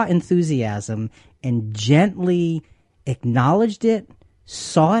raw enthusiasm and gently acknowledged it,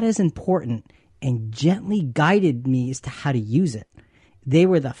 saw it as important, and gently guided me as to how to use it. They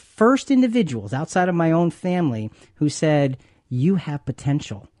were the first individuals outside of my own family who said, you have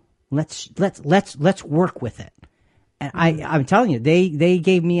potential. Let's work with it. And I'm telling you, they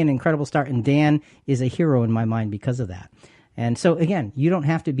gave me an incredible start, and Dan is a hero in my mind because of that. And so, again, you don't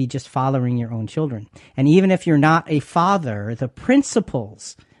have to be just fathering your own children. And even if you're not a father, the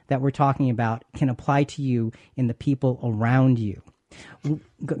principles that we're talking about can apply to you in the people around you. Go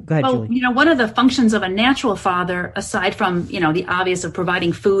ahead, Julie. One of the functions of a natural father, aside from, the obvious of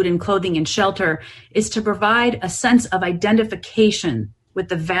providing food and clothing and shelter, is to provide a sense of identification with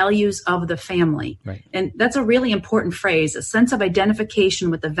the values of the family. Right. And that's a really important phrase, a sense of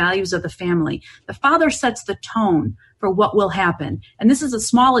identification with the values of the family. The father sets the tone for what will happen. And this is a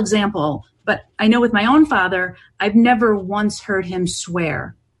small example, but I know with my own father, I've never once heard him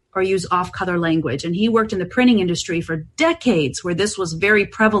swear or use off-color language. And he worked in the printing industry for decades where this was very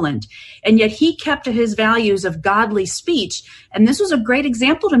prevalent. And yet he kept to his values of godly speech. And this was a great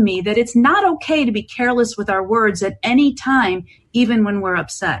example to me that it's not okay to be careless with our words at any time, even when we're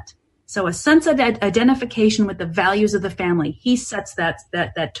upset. So a sense of identification with the values of the family, he sets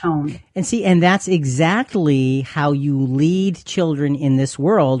that tone. And that's exactly how you lead children in this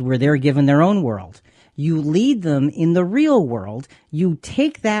world where they're given their own world. You lead them in the real world. You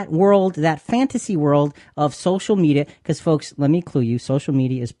take that world, that fantasy world of social media, because folks, let me clue you, social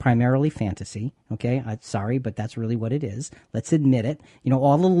media is primarily fantasy. Okay. Sorry, but that's really what it is. Let's admit it.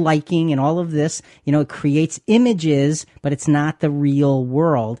 All the liking and all of this, it creates images, but it's not the real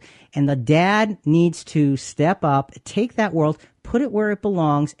world. And the dad needs to step up, take that world, put it where it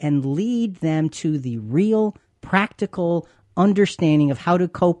belongs, and lead them to the real, practical understanding of how to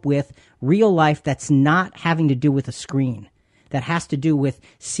cope with real life that's not having to do with a screen, that has to do with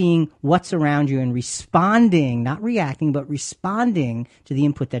seeing what's around you and responding, not reacting, but responding to the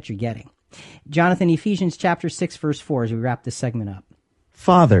input that you're getting. Jonathan, Ephesians chapter 6, verse 4, as we wrap this segment up.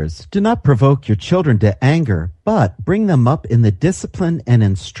 Fathers, do not provoke your children to anger, but bring them up in the discipline and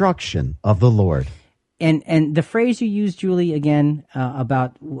instruction of the Lord. And the phrase you used, Julie, again,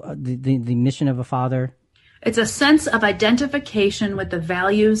 about the mission of a father. It's a sense of identification with the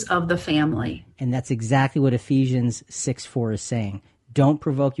values of the family. And that's exactly what Ephesians 6:4 is saying. Don't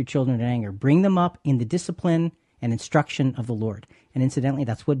provoke your children to anger. Bring them up in the discipline and instruction of the Lord. And incidentally,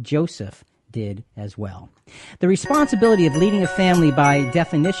 that's what Joseph did as well. The responsibility of leading a family by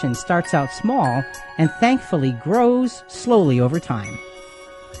definition starts out small and thankfully grows slowly over time.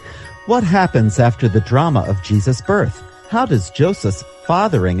 What happens after the drama of Jesus' birth? How does Joseph's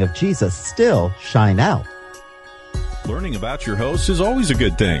fathering of Jesus still shine out? Learning about your hosts is always a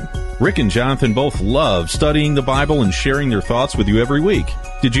good thing. Rick and Jonathan both love studying the Bible and sharing their thoughts with you every week.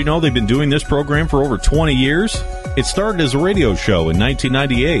 Did you know they've been doing this program for over 20 years? It started as a radio show in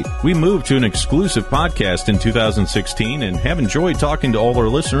 1998. We moved to an exclusive podcast in 2016 and have enjoyed talking to all our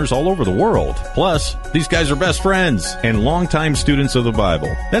listeners all over the world. Plus, these guys are best friends and longtime students of the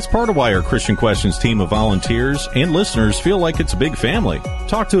Bible. That's part of why our Christian Questions team of volunteers and listeners feel like it's a big family.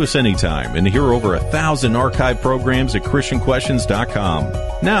 Talk to us anytime and hear over 1,000 archive programs at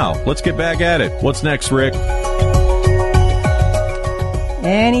ChristianQuestions.com. Now, let's get back at it. What's next, Rick?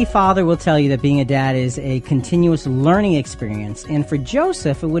 Any father will tell you that being a dad is a continuous learning experience, and for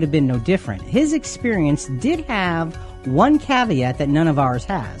Joseph, it would have been no different. His experience did have one caveat that none of ours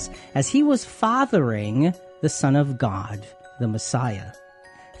has, as he was fathering the Son of God, the Messiah.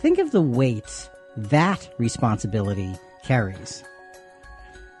 Think of the weight that responsibility carries.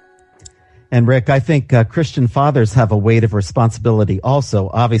 And Rick, I think Christian fathers have a weight of responsibility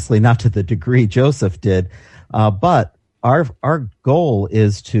also, obviously not to the degree Joseph did, but our goal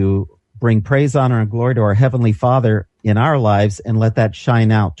is to bring praise, honor, and glory to our Heavenly Father in our lives and let that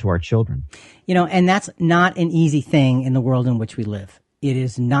shine out to our children. You know, and that's not an easy thing in the world in which we live. It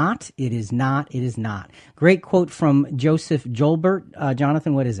is not. Great quote from Joseph Joubert.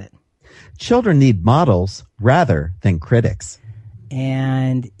 Jonathan, what is it? Children need models rather than critics.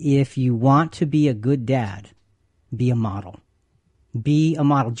 And if you want to be a good dad, be a model. Be a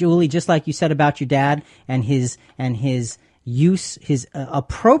model. Julie, just like you said about your dad and his use, his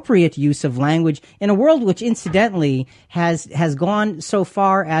appropriate use of language in a world which incidentally has gone so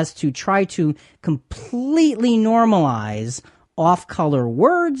far as to try to completely normalize off-color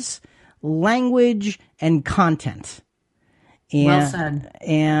words, language, and content. Well said.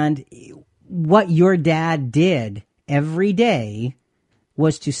 And what your dad did every day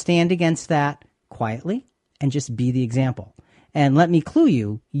was to stand against that quietly and just be the example. And let me clue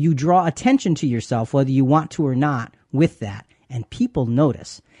you, you draw attention to yourself, whether you want to or not, with that. And people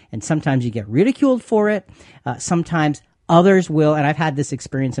notice. And sometimes you get ridiculed for it. Sometimes others will, and I've had this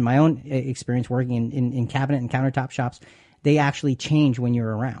experience in my own experience working in cabinet and countertop shops. They actually change when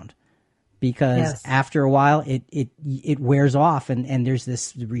you're around. Because after a while, it wears off and there's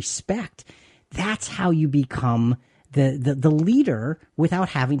this respect. That's how you become the leader without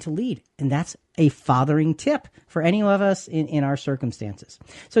having to lead. And that's a fathering tip for any of us in our circumstances.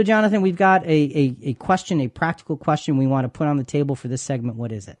 So, Jonathan, we've got a question, a practical question we want to put on the table for this segment.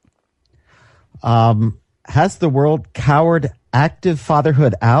 What is it? Has the world cowered active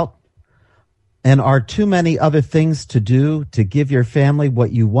fatherhood out? And are too many other things to do to give your family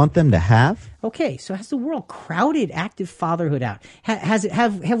what you want them to have? Okay, so has the world crowded active fatherhood out?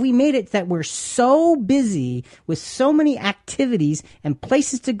 Have we made it that we're so busy with so many activities and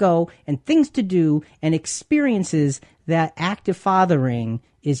places to go and things to do and experiences that active fathering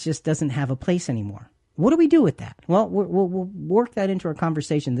just doesn't have a place anymore? What do we do with that? Well, we'll work that into our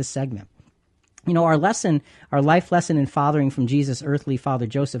conversation this segment. You know, our life lesson in fathering from Jesus' earthly father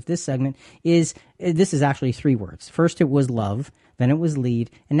Joseph, this segment this is actually 3 words. First it was love, then it was lead,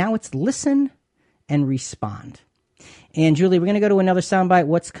 and now it's listen and respond. And Julie, we're going to go to another soundbite.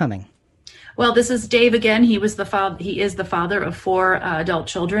 What's coming? Well, this is Dave again. He is the father of 4 adult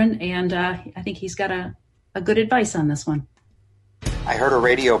children, and I think he's got a good advice on this one. I heard a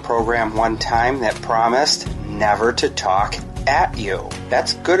radio program one time that promised never to talk at you.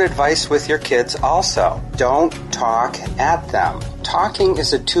 That's good advice with your kids also. Don't talk at them. Talking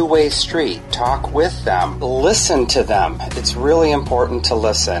is a two-way street. Talk with them. Listen to them. It's really important to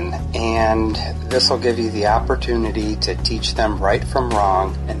listen, and this will give you the opportunity to teach them right from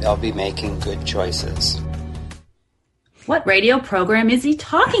wrong, and they'll be making good choices. What radio program is he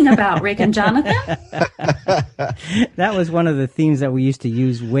talking about, Rick and Jonathan? That was one of the themes that we used to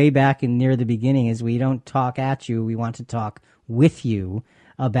use way back in near the beginning, is we don't talk at you, we want to talk with you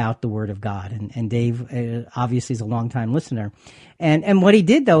about the Word of God. And Dave obviously is a longtime listener. And what he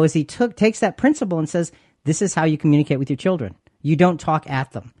did, though, is he takes that principle and says, this is how you communicate with your children. You don't talk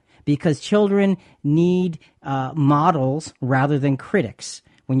at them, because children need models rather than critics.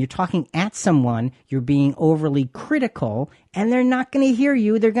 When you're talking at someone, you're being overly critical, and they're not going to hear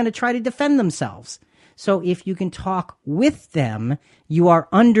you. They're going to try to defend themselves. So if you can talk with them, you are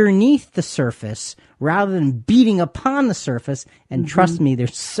underneath the surface rather than beating upon the surface. And trust me,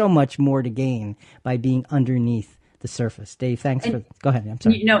 there's so much more to gain by being underneath the surface. Dave, thanks for... Go ahead. I'm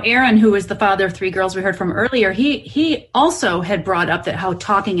sorry. You know, Aaron, who was the father of 3 girls we heard from earlier, he also had brought up that how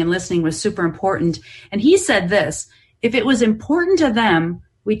talking and listening was super important. And he said this: if it was important to them,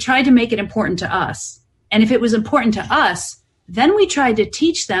 we tried to make it important to us. And if it was important to us, then we tried to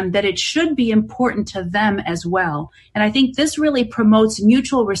teach them that it should be important to them as well. And I think this really promotes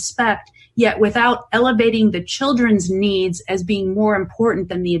mutual respect. yet without elevating the children's needs as being more important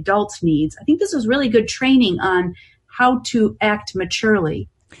than the adults' needs. I think this was really good training on how to act maturely,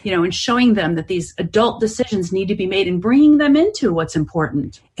 and showing them that these adult decisions need to be made and bringing them into what's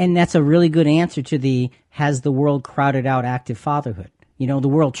important. And that's a really good answer to has the world crowded out active fatherhood?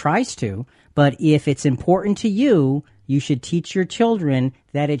 The world tries to, but if it's important to you, you should teach your children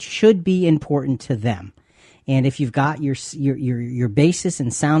that it should be important to them. And if you've got your basis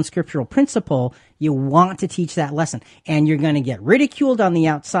in sound scriptural principle, you want to teach that lesson. And you're going to get ridiculed on the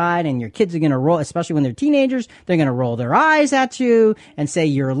outside, and your kids are going to roll, especially when they're teenagers, they're going to roll their eyes at you and say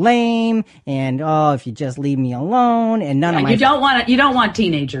you're lame, and if you just leave me alone, and none of my... You don't want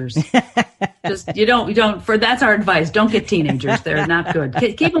teenagers. Just, you don't, that's our advice. Don't get teenagers. They're not good.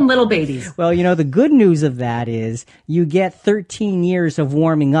 Keep them little babies. Well, the good news of that is you get 13 years of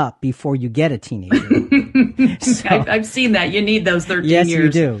warming up before you get a teenager. So, I've seen that. You need those 13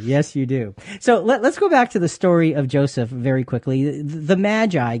 years. Yes, you do. So let's go back to the story of Joseph very quickly. The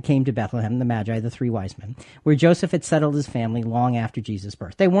Magi came to Bethlehem, the 3 wise men, where Joseph had settled his family long after Jesus'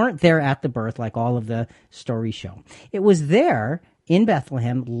 birth. They weren't there at the birth like all of the stories show. It was there in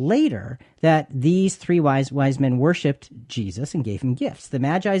Bethlehem later that these 3 wise men worshipped Jesus and gave him gifts. The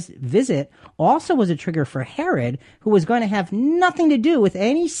Magi's visit also was a trigger for Herod, who was going to have nothing to do with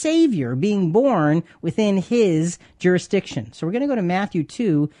any savior being born within his jurisdiction. So we're going to go to Matthew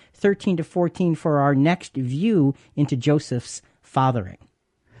 2:13-14 for our next view into Joseph's fathering.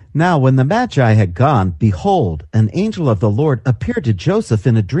 Now when the Magi had gone, behold, an angel of the Lord appeared to Joseph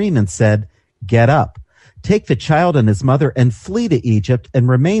in a dream and said, "Get up. Take the child and his mother and flee to Egypt and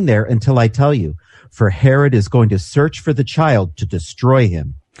remain there until I tell you, for Herod is going to search for the child to destroy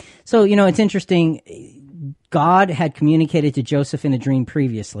him." So, it's interesting. God had communicated to Joseph in a dream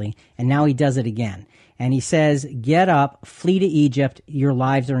previously, and now he does it again. And he says, get up, flee to Egypt, your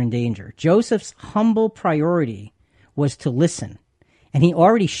lives are in danger. Joseph's humble priority was to listen, and he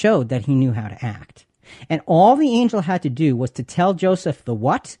already showed that he knew how to act. And all the angel had to do was to tell Joseph the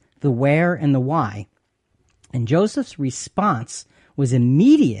what, the where, and the why. And Joseph's response was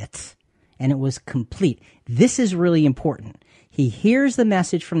immediate, and it was complete. This is really important. He hears the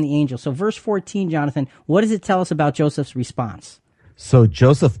message from the angel. So verse 14, Jonathan, what does it tell us about Joseph's response? So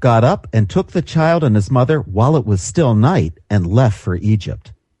Joseph got up and took the child and his mother while it was still night and left for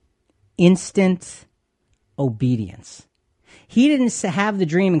Egypt. Instant obedience. He didn't have the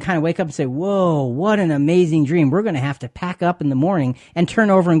dream and kind of wake up and say, whoa, what an amazing dream. We're going to have to pack up in the morning and turn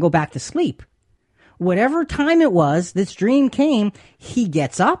over and go back to sleep. Whatever time it was, this dream came, he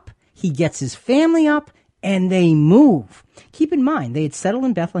gets up, he gets his family up, and they move. Keep in mind, they had settled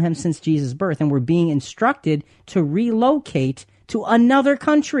in Bethlehem since Jesus' birth and were being instructed to relocate to another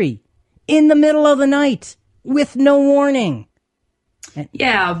country in the middle of the night with no warning.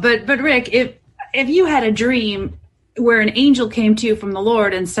 Yeah, but Rick, if you had a dream where an angel came to you from the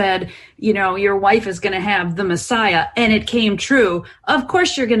Lord and said, your wife is going to have the Messiah, and it came true, of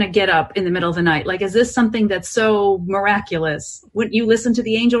course you're going to get up in the middle of the night. Like, is this something that's so miraculous? Wouldn't you listen to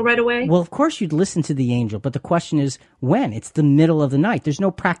the angel right away? Well, of course you'd listen to the angel, but the question is when? It's the middle of the night. There's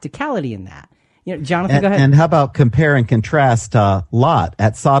no practicality in that. Jonathan, go ahead. And how about compare and contrast Lot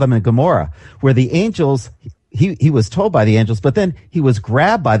at Sodom and Gomorrah, where the angels... He was told by the angels, but then he was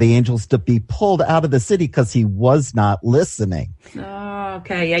grabbed by the angels to be pulled out of the city because he was not listening.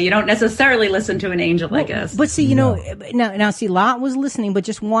 Okay. Yeah, you don't necessarily listen to an angel, I guess. But see, now see, Lot was listening, but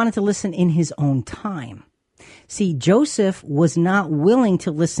just wanted to listen in his own time. See, Joseph was not willing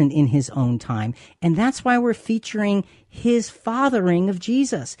to listen in his own time, and that's why we're featuring his fathering of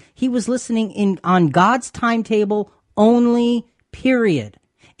Jesus. He was listening on God's timetable only, period.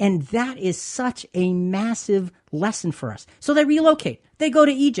 And that is such a massive lesson for us. So they relocate. They go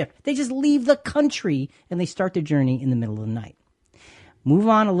to Egypt. They just leave the country and they start their journey in the middle of the night. Move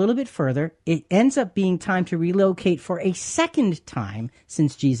on a little bit further. It ends up being time to relocate for a second time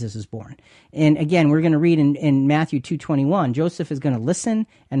since Jesus is born. And again, we're going to read in Matthew 2:21, Joseph is going to listen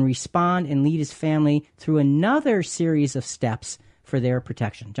and respond and lead his family through another series of steps for their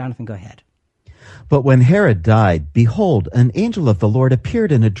protection. Jonathan, go ahead. But when Herod died, behold, an angel of the Lord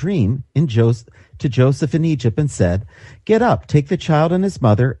appeared in a dream to Joseph in Egypt and said, "Get up, take the child and his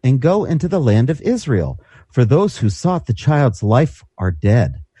mother, and go into the land of Israel, for those who sought the child's life are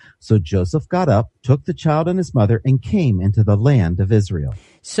dead." So Joseph got up, took the child and his mother, and came into the land of Israel.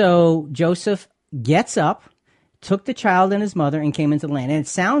 So Joseph gets up, took the child and his mother, and came into the land. And it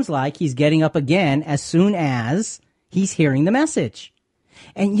sounds like he's getting up again as soon as he's hearing the message.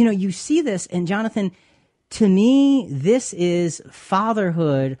 And, you see this, and Jonathan, to me, this is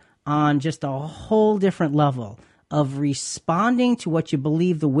fatherhood on just a whole different level. of responding to what you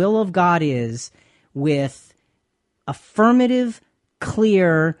believe the will of God is with affirmative,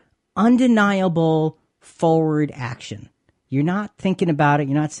 clear, undeniable forward action. You're not thinking about it.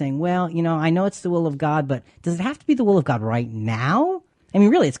 You're not saying, well, I know it's the will of God, but does it have to be the will of God right now? I mean,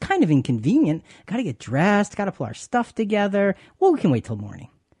 really, it's kind of inconvenient. Got to get dressed, got to pull our stuff together. Well, we can wait till morning.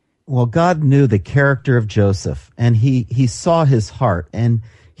 Well, God knew the character of Joseph, and he saw his heart, and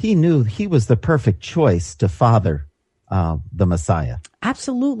he knew he was the perfect choice to father the Messiah.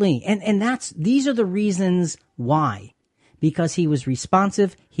 Absolutely. And these are the reasons why. Because he was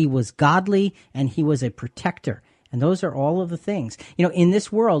responsive, he was godly, and he was a protector. And those are all of the things. In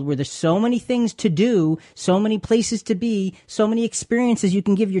this world where there's so many things to do, so many places to be, so many experiences you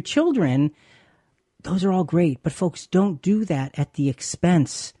can give your children, those are all great. But folks, don't do that at the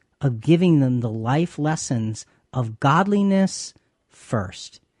expense of giving them the life lessons of godliness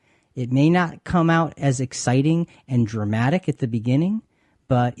first. It may not come out as exciting and dramatic at the beginning,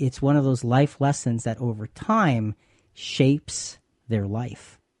 but it's one of those life lessons that over time shapes their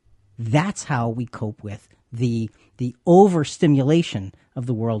life. That's how we cope with the overstimulation of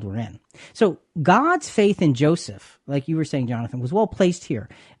the world we're in. So God's faith in Joseph, like you were saying, Jonathan, was well placed here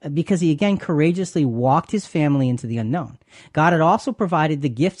because he again courageously walked his family into the unknown. God had also provided the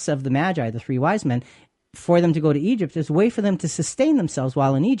gifts of the Magi, the 3 wise men, for them to go to Egypt as a way for them to sustain themselves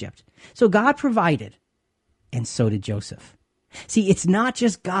while in Egypt. So God provided, and so did Joseph. See, it's not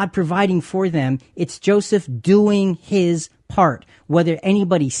just God providing for them, it's Joseph doing his part. Whether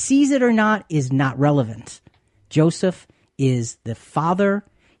anybody sees it or not is not relevant. Joseph is the father,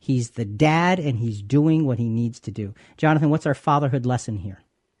 he's the dad, and he's doing what he needs to do. Jonathan, what's our fatherhood lesson here?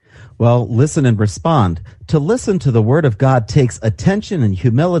 Well, listen and respond. To listen to the word of God takes attention and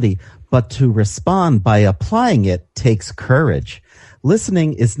humility, but to respond by applying it takes courage.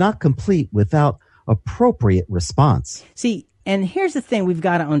 Listening is not complete without appropriate response. See, and here's the thing we've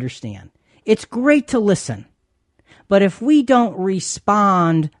got to understand. It's great to listen, but if we don't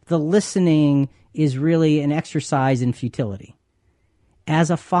respond, the listening is really an exercise in futility. As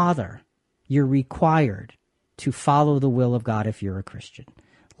a father, you're required to follow the will of God if you're a Christian.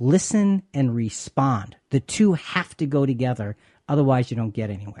 Listen and respond. The two have to go together. Otherwise, you don't get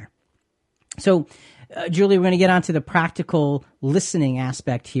anywhere. So, Julie, we're going to get onto the practical listening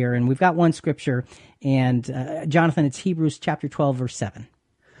aspect here. And we've got one scripture. And Jonathan, it's Hebrews chapter 12, verse 7.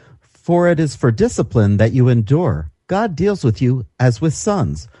 For it is for discipline that you endure. God deals with you as with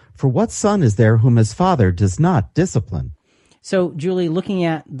sons. For what son is there whom his father does not discipline? So, Julie, looking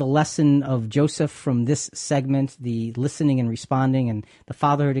at the lesson of Joseph from this segment, the listening and responding and the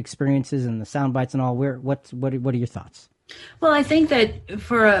fatherhood experiences and the sound bites and all, what are your thoughts? Well, I think that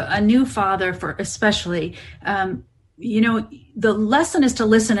for a new father, for especially, the lesson is to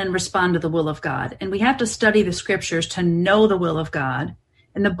listen and respond to the will of God. And we have to study the scriptures to know the will of God.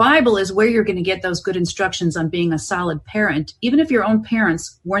 And the Bible is where you're going to get those good instructions on being a solid parent. Even if your own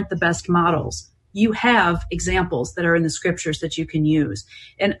parents weren't the best models, you have examples that are in the scriptures that you can use.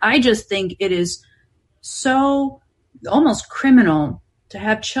 And I just think it is so almost criminal to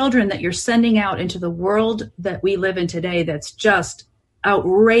have children that you're sending out into the world that we live in today that's just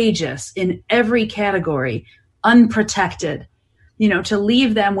outrageous in every category, unprotected, to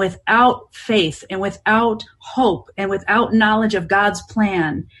leave them without faith and without hope and without knowledge of God's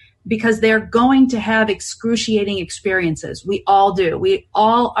plan, because they're going to have excruciating experiences. We all do. We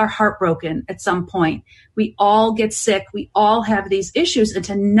all are heartbroken at some point. We all get sick. We all have these issues. And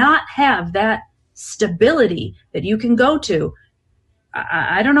to not have that stability that you can go to,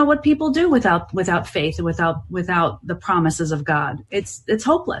 I don't know what people do without faith and without the promises of God. It's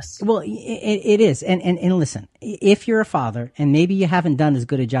hopeless. Well, it is. And listen, if you're a father and maybe you haven't done as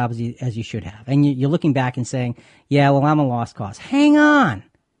good a job as you should have, and you're looking back and saying, yeah, well, I'm a lost cause. Hang on.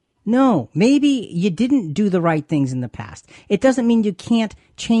 No, maybe you didn't do the right things in the past. It doesn't mean you can't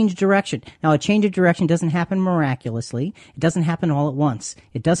change direction. Now, a change of direction doesn't happen miraculously. It doesn't happen all at once.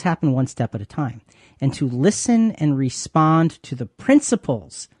 It does happen one step at a time. And to listen and respond to the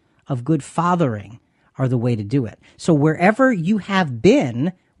principles of good fathering are the way to do it. So wherever you have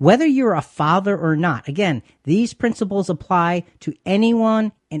been, whether you're a father or not, again, these principles apply to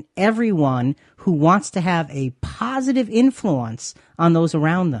anyone and everyone who wants to have a positive influence on those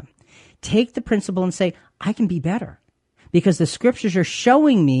around them. Take the principle and say, I can be better, because the scriptures are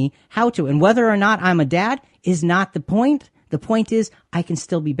showing me how to. And whether or not I'm a dad is not the point. The point is I can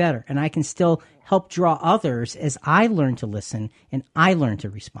still be better, and I can still help draw others as I learn to listen and I learn to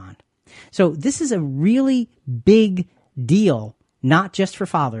respond. So this is a really big deal, not just for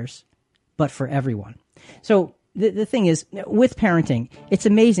fathers, but for everyone. So the thing is, with parenting, it's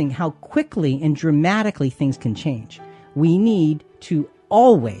amazing how quickly and dramatically things can change. We need to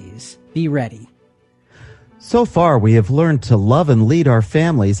always be ready. So far, we have learned to love and lead our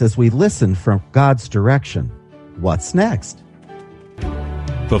families as we listen from God's direction. What's next?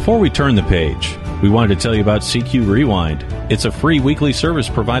 Before we turn the page, we wanted to tell you about CQ Rewind. It's a free weekly service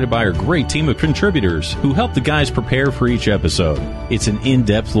provided by our great team of contributors who help the guys prepare for each episode. It's an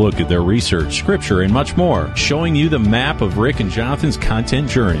in-depth look at their research, scripture, and much more, showing you the map of Rick and Jonathan's content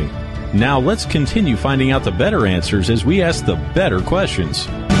journey. Now let's continue finding out the better answers as we ask the better questions.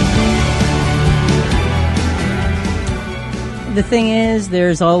 The thing is,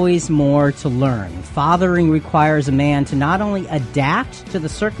 there's always more to learn. Fathering requires a man to not only adapt to the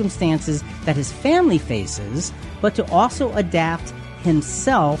circumstances that his family faces, but to also adapt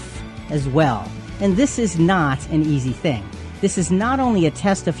himself as well. And this is not an easy thing. This is not only a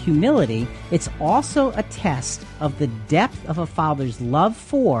test of humility, it's also a test of the depth of a father's love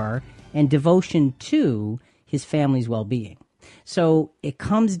for and devotion to his family's well-being. So it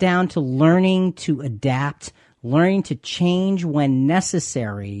comes down to learning to adapt, learning to change when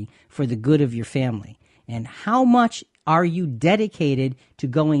necessary for the good of your family. And how much are you dedicated to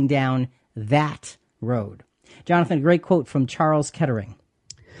going down that road? Jonathan, a great quote from Charles Kettering.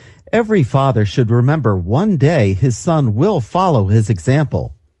 Every father should remember one day his son will follow his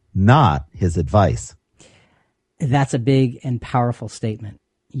example, not his advice. That's a big and powerful statement.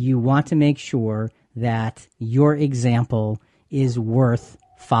 You want to make sure that your example is worth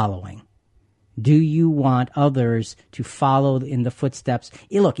following. Do you want others to follow in the footsteps?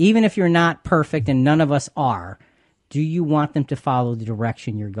 Look, even if you're not perfect, and none of us are, do you want them to follow the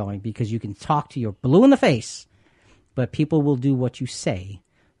direction you're going? Because you can talk to your blue in the face, but people will do what you say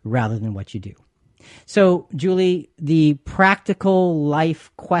rather than what you do. So, Julie, the practical life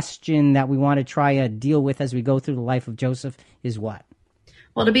question that we want to try to deal with as we go through the life of Joseph is what?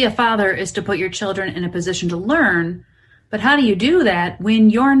 Well, to be a father is to put your children in a position to learn. But how do you do that when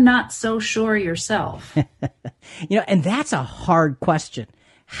you're not so sure yourself? And that's a hard question.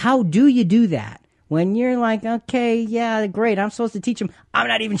 How do you do that when you're like, okay, yeah, great, I'm supposed to teach them. I'm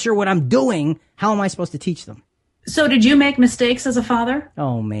not even sure what I'm doing. How am I supposed to teach them? So did you make mistakes as a father?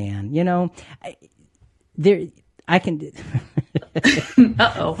 Oh, man. I can...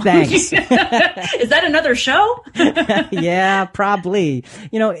 Uh-oh. Thanks. Is that another show? Yeah, probably.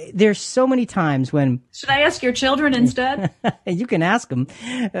 There's so many times when... Should I ask your children instead? You can ask them.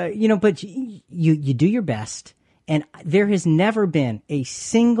 But you do your best. And there has never been a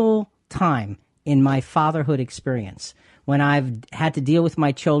single time in my fatherhood experience when I've had to deal with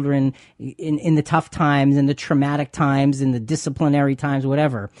my children in the tough times, in the traumatic times, in the disciplinary times,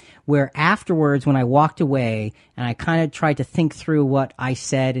 whatever, where afterwards when I walked away and I kind of tried to think through what I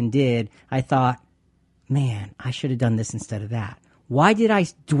said and did, I thought, man, I should have done this instead of that. Why did I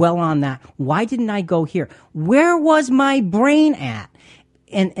dwell on that? Why didn't I go here? Where was my brain at?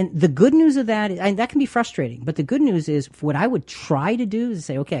 And the good news of that, and that can be frustrating, but the good news is what I would try to do is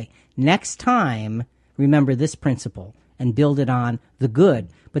say, okay, next time, remember this principle and build it on the good.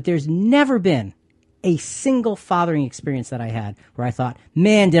 But there's never been a single fathering experience that I had where I thought,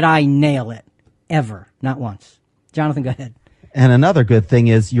 man, did I nail it. Ever. Not once. Jonathan, go ahead. And another good thing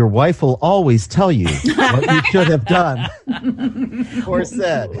is your wife will always tell you what you should have done or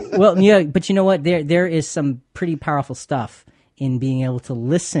said. Well, yeah, but you know what? There is some pretty powerful stuff in being able to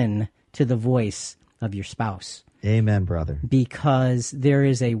listen to the voice of your spouse. Amen, brother. Because there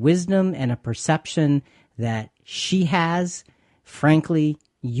is a wisdom and a perception that she has, frankly,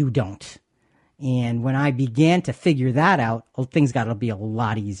 you don't. And when I began to figure that out, things got to be a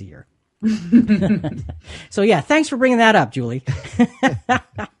lot easier. So, yeah, thanks for bringing that up, Julie.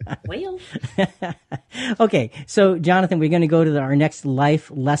 Well. Okay, so, Jonathan, we're going to go to our next life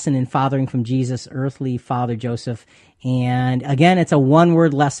lesson in fathering from Jesus' earthly father, Joseph. And, again, it's a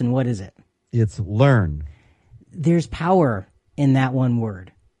one-word lesson. What is it? It's learn. There's power in that one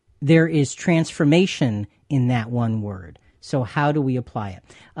word. There is transformation in that one word. So how do we apply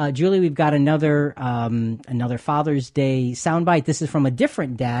it? Julie, we've got another Father's Day soundbite. This is from a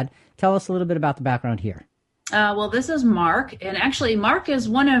different dad. Tell us a little bit about the background here. Well, this is Mark. And actually, Mark is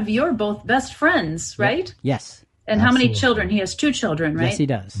one of your both best friends, right? Yep. Yes. And Absolutely. How many children? He has 2 children, right? Yes, he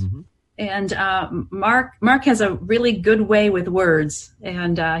does. Mm-hmm. And Mark has a really good way with words,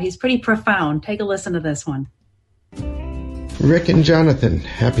 and he's pretty profound. Take a listen to this one. Rick and Jonathan,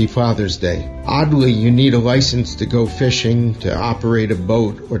 happy Father's Day. Oddly, you need a license to go fishing, to operate a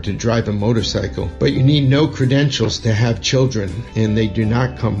boat, or to drive a motorcycle, but you need no credentials to have children, and they do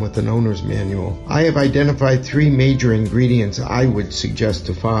not come with an owner's manual. I have identified 3 major ingredients I would suggest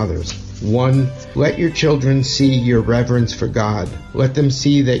to fathers. 1. Let your children see your reverence for God. Let them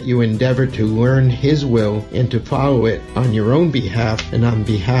see that you endeavor to learn His will and to follow it on your own behalf and on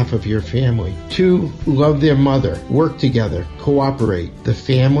behalf of your family. 2. Love their mother. Work together. Cooperate. The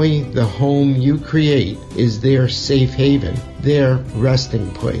family, the home you create, is their safe haven, their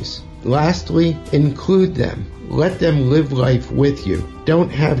resting place. Lastly, include them. Let them live life with you. Don't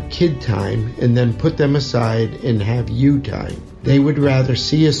have kid time and then put them aside and have you time. They would rather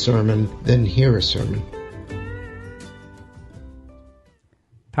see a sermon than hear a sermon.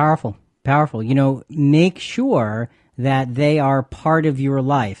 Powerful, powerful. Make sure that they are part of your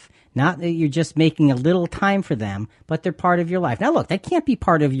life. Not that you're just making a little time for them, but they're part of your life. Now, look, that can't be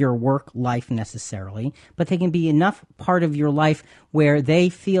part of your work life necessarily, but they can be enough part of your life where they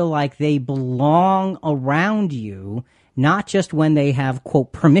feel like they belong around you, not just when they have,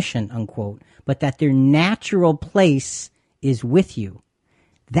 quote, permission, unquote, but that their natural place is with you.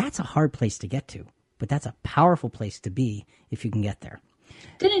 That's a hard place to get to, but that's a powerful place to be if you can get there.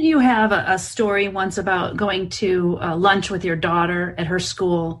 Didn't you have a story once about going to lunch with your daughter at her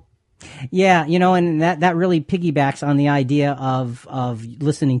school? Yeah, and that really piggybacks on the idea of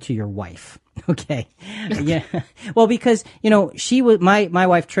listening to your wife. Okay. Yeah. Well, because, she was, my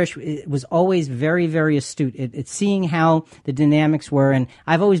wife Trish was always very, very astute at seeing how the dynamics were. And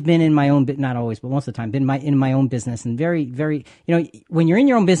I've always been in my own, not always, but most of the time, been in my own business, and very, very, when you're in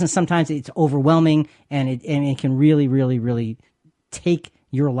your own business, sometimes it's overwhelming and it can really, really, really take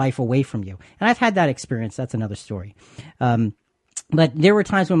your life away from you. And I've had that experience. That's another story. But there were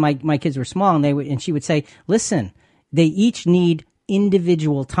times when my kids were small and she would say, listen, they each need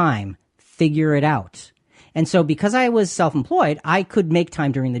individual time. Figure it out. And so because I was self-employed, I could make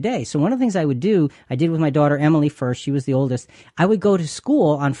time during the day. So one of the things I would do, I did with my daughter Emily first. She was the oldest. I would go to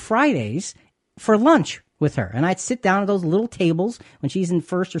school on Fridays for lunch with her. And I'd sit down at those little tables when she's in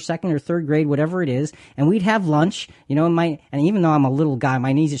first or second or third grade, whatever it is. And we'd have lunch, and even though I'm a little guy,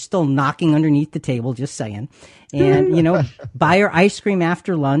 my knees are still knocking underneath the table, just saying. And, buy her ice cream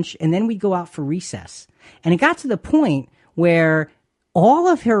after lunch. And then we'd go out for recess. And it got to the point where all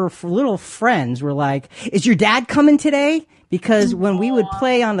of her little friends were like, is your dad coming today? Because when we would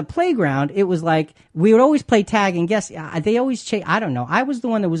play on the playground, it was like, we would always play tag and guess. They always I don't know. I was the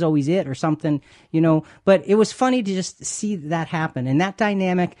one that was always it or something, but it was funny to just see that happen. And that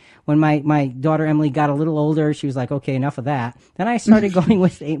dynamic, when my daughter Emily got a little older, she was like, okay, enough of that. Then I started going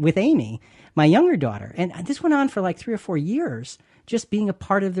with Amy, my younger daughter. And this went on for like 3 or 4 years, just being a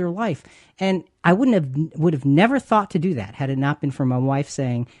part of their life. And I would have never thought to do that had it not been for my wife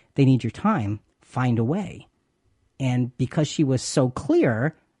saying, they need your time, find a way. And because she was so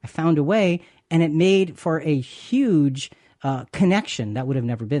clear, I found a way, and it made for a huge connection that would have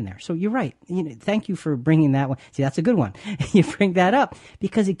never been there. So you're right. Thank you for bringing that one. See, that's a good one. You bring that up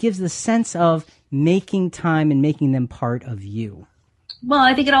because it gives the sense of making time and making them part of you. Well,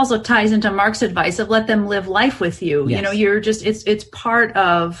 I think it also ties into Mark's advice of let them live life with you. Yes. You're just, it's part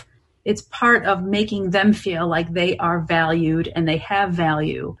of making them feel like they are valued and they have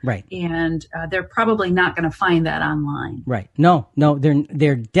value. Right. And they're probably not going to find that online. Right. No,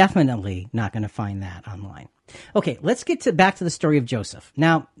 they're definitely not going to find that online. Okay, let's get back to the story of Joseph.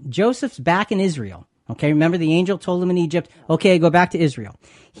 Now, Joseph's back in Israel. Okay, remember the angel told him in Egypt, okay, go back to Israel.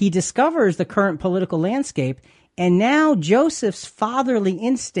 He discovers the current political landscape, and now Joseph's fatherly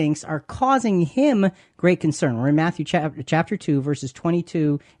instincts are causing him great concern. We're in Matthew chapter 2, verses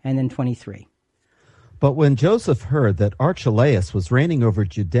 22 and then 23. But when Joseph heard that Archelaus was reigning over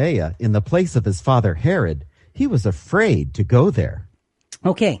Judea in the place of his father Herod, he was afraid to go there.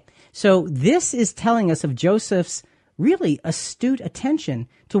 Okay, so this is telling us of Joseph's really astute attention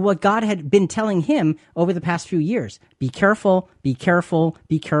to what God had been telling him over the past few years. Be careful, be careful,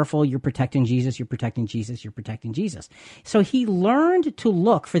 be careful. You're protecting Jesus, you're protecting Jesus, you're protecting Jesus. So he learned to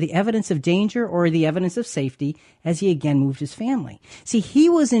look for the evidence of danger or the evidence of safety as he again moved his family. See, he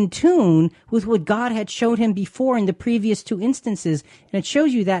was in tune with what God had showed him before in the previous 2 instances, and it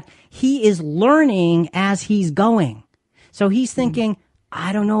shows you that he is learning as he's going. So he's thinking,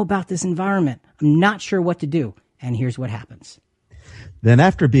 I don't know about this environment. I'm not sure what to do. And here's what happens. Then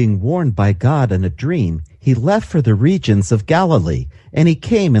after being warned by God in a dream, he left for the regions of Galilee, and he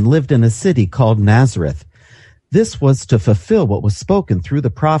came and lived in a city called Nazareth. This was to fulfill what was spoken through the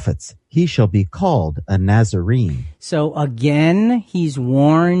prophets. He shall be called a Nazarene. So again, he's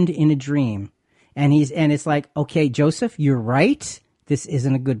warned in a dream. And it's like, okay, Joseph, you're right. This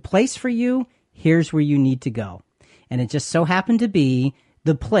isn't a good place for you. Here's where you need to go. And it just so happened to be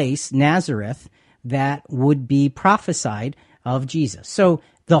the place, Nazareth, that would be prophesied of Jesus. So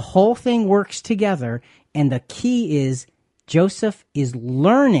the whole thing works together, and the key is Joseph is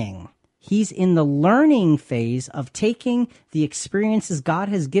learning He's in the learning phase of taking the experiences God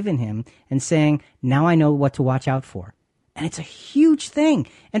has given him and saying, now I know what to watch out for. And it's a huge thing.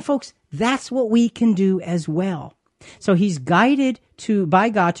 And folks, that's what we can do as well. So he's guided by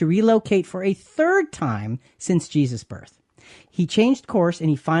God to relocate for a third time since Jesus' birth. He changed course and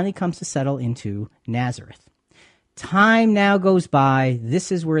he finally comes to settle into Nazareth. Time now goes by.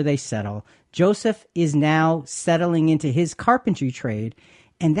 This is where they settle. Joseph is now settling into his carpentry trade,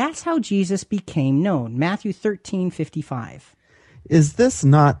 and that's how Jesus became known. Matthew 13:55. Is this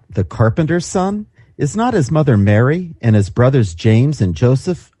not the carpenter's son? Is not his mother Mary and his brothers James and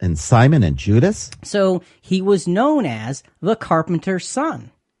Joseph and Simon and Judas? So he was known as the carpenter's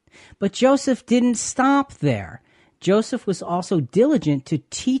son. But Joseph didn't stop there. Joseph was also diligent to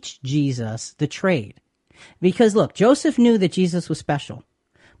teach Jesus the trade. Because look, Joseph knew that Jesus was special,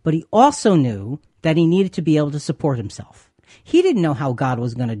 but he also knew that he needed to be able to support himself. He didn't know how God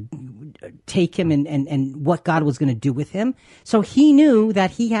was going to take him and what God was going to do with him. So he knew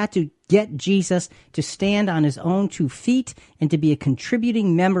that he had to get Jesus to stand on his own 2 feet and to be a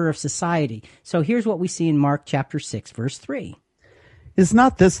contributing member of society. So here's what we see in Mark chapter 6, verse 3. Is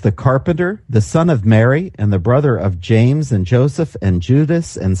not this the carpenter, the son of Mary, and the brother of James and Joseph and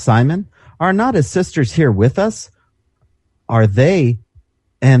Judas and Simon? Are not his sisters here with us? Are they?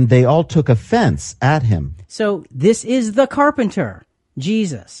 And they all took offense at him. So this is the carpenter,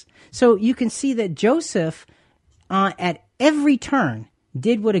 Jesus. So you can see that Joseph, at every turn,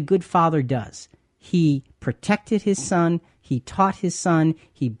 did what a good father does. He protected his son. He taught his son.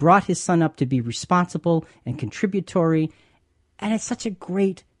 He brought his son up to be responsible and contributory. And it's such a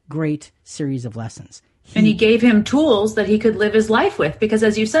great, great series of lessons. And he gave him tools that he could live his life with, because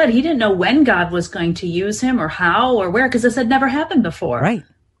as you said, he didn't know when God was going to use him or how or where, because this had never happened before. Right.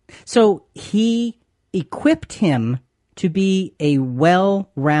 So he equipped him to be a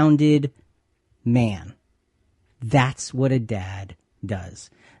well-rounded man. That's what a dad does.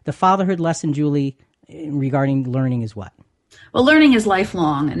 The fatherhood lesson, Julie, regarding learning is what? Well, learning is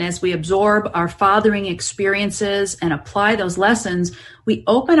lifelong, and as we absorb our fathering experiences and apply those lessons, we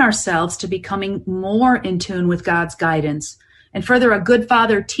open ourselves to becoming more in tune with God's guidance. And further, a good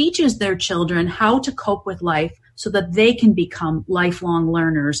father teaches their children how to cope with life so that they can become lifelong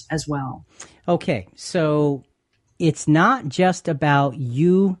learners as well. Okay, so it's not just about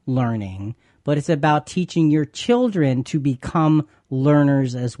you learning, but it's about teaching your children to become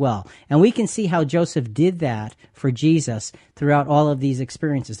learners as well. And we can see how Joseph did that for Jesus throughout all of these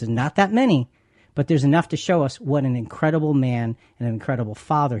experiences. There's not that many, but there's enough to show us what an incredible man and an incredible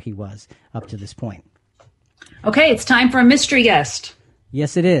father he was up to this point. Okay, it's time for a mystery guest.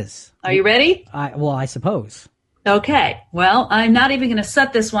 Yes, it is. Are you ready? I suppose. Okay, well, I'm not even going to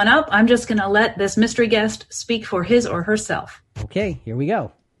set this one up. I'm just going to let this mystery guest speak for his or herself. Okay, here we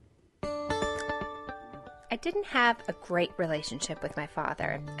go. I didn't have a great relationship with my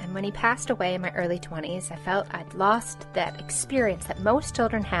father, and when he passed away in my early 20s, I felt I'd lost that experience that most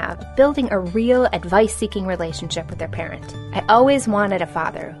children have, building a real advice-seeking relationship with their parent. I always wanted a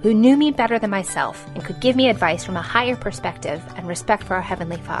father who knew me better than myself and could give me advice from a higher perspective and respect for our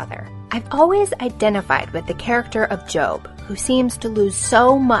Heavenly Father. I've always identified with the character of Job, who seems to lose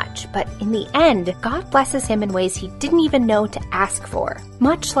so much, but in the end, God blesses him in ways he didn't even know to ask for.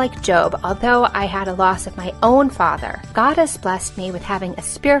 Much like Job, although I had a loss of my own father, God has blessed me with having a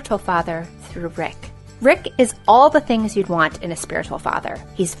spiritual father through Rick. Rick is all the things you'd want in a spiritual father.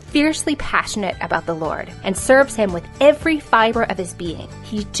 He's fiercely passionate about the Lord and serves him with every fiber of his being.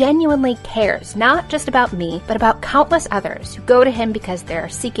 He genuinely cares, not just about me, but about countless others who go to him because they're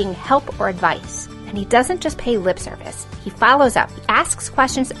seeking help or advice. And he doesn't just pay lip service. He follows up, he asks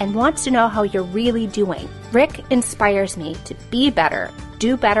questions, and wants to know how you're really doing. Rick inspires me to be better,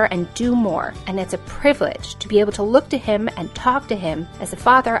 and do more. And it's a privilege to be able to look to him and talk to him as a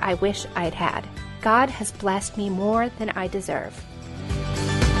father I wish I'd had. God has blessed me more than I deserve.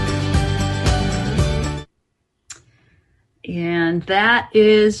 And that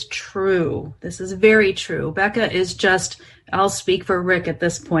is true. This is very true. Becca is just, I'll speak for Rick at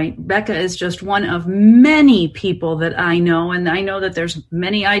this point. Becca is just one of many people that I know, and I know that there's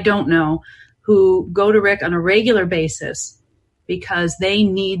many I don't know, who go to Rick on a regular basis because they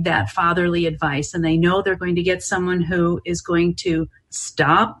need that fatherly advice, and they know they're going to get someone who is going to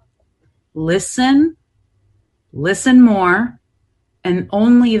stop, listen more, And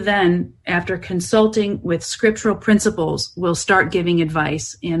only then, after consulting with scriptural principles, we'll start giving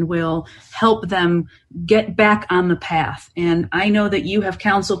advice and we'll help them get back on the path. And I know that you have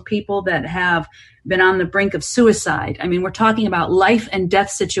counseled people that have been on the brink of suicide. I mean, we're talking about life and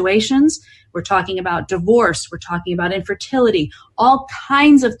death situations. We're talking about divorce. We're talking about infertility, all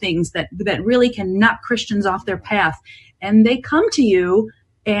kinds of things that really can knock Christians off their path. And they come to you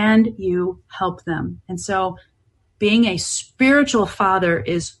and you help them. And so being a spiritual father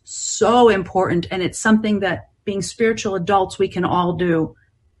is so important, and it's something that being spiritual adults we can all do.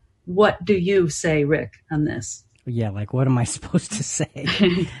 What do you say, Rick, on this? Yeah, like what am I supposed to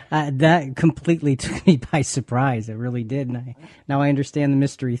say? That completely took me by surprise. It really did. And now I understand the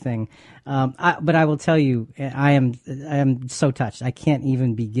mystery thing. But I will tell you, I am so touched. I can't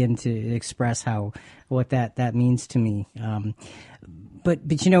even begin to express what that means to me.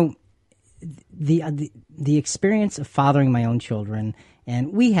 But you know, the experience of fathering my own children,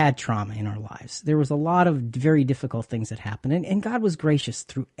 and we had trauma in our lives. There was a lot of very difficult things that happened, and God was gracious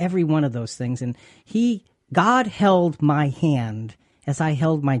through every one of those things. And God held my hand as I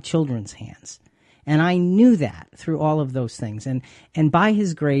held my children's hands, and I knew that through all of those things. And by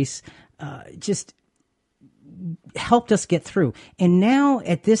His grace, just helped us get through. And now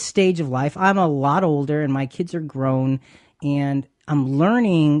at this stage of life, I'm a lot older, and my kids are grown, and I'm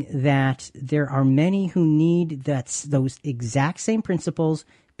learning that there are many who need those exact same principles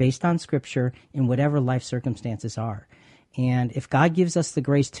based on Scripture in whatever life circumstances are. And if God gives us the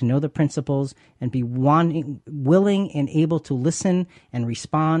grace to know the principles and be willing and able to listen and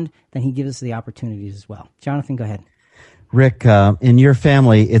respond, then He gives us the opportunities as well. Jonathan, go ahead. Rick, in your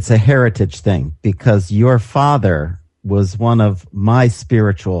family, it's a heritage thing because your father was one of my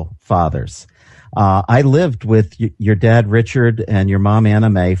spiritual fathers. I lived with your dad, Richard, and your mom, Anna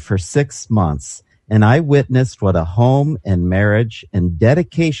Mae, for 6 months, and I witnessed what a home and marriage and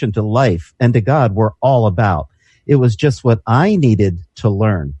dedication to life and to God were all about. It was just what I needed to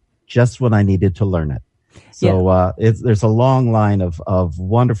learn, just when I needed to learn it. So there's a long line of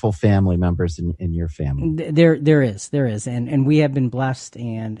wonderful family members in your family. There is, and we have been blessed,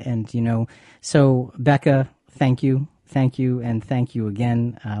 and you know, so Becca, thank you. Thank you, and thank you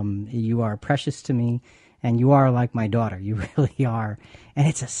again. You are precious to me, and you are like my daughter. You really are. And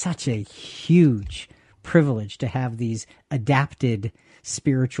it's such a huge privilege to have these adapted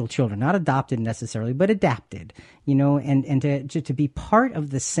spiritual children. Not adopted necessarily, but adapted, you know, and to be part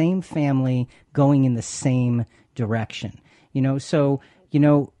of the same family going in the same direction. You know, so, you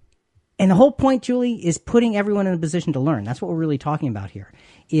know, and the whole point, Julie, is putting everyone in a position to learn. That's what we're really talking about here.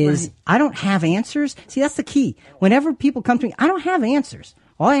 Right. I don't have answers. See, that's the key. Whenever people come to me, I don't have answers.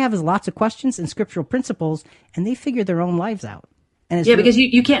 All I have is lots of questions and scriptural principles, and they figure their own lives out. And it's because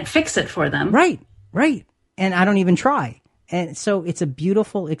you can't fix it for them. Right. And I don't even try. And so it's a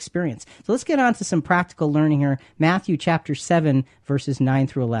beautiful experience. So let's get on to some practical learning here. Matthew chapter 7, verses 9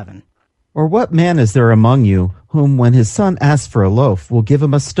 through 11. Or what man is there among you whom when his son asks for a loaf will give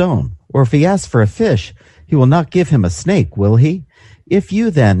him a stone? Or if he asks for a fish, he will not give him a snake, will he? If you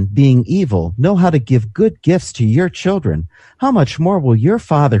then, being evil, know how to give good gifts to your children, how much more will your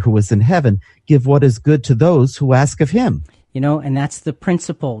Father who is in heaven give what is good to those who ask of him? You know, and that's the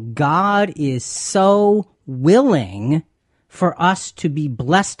principle. God is so willing for us to be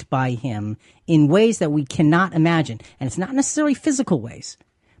blessed by Him in ways that we cannot imagine. And it's not necessarily physical ways,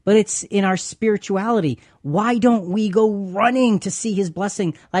 but it's in our spirituality. Why don't we go running to see His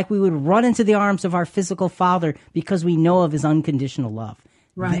blessing like we would run into the arms of our physical father because we know of His unconditional love?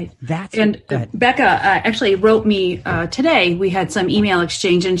 Right. And Becca actually wrote me today. We had some email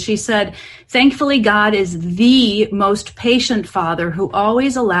exchange, and she said, thankfully, God is the most patient Father who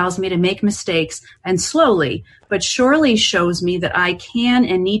always allows me to make mistakes and slowly, but surely shows me that I can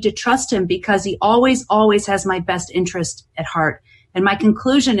and need to trust Him because He always has my best interest at heart. And my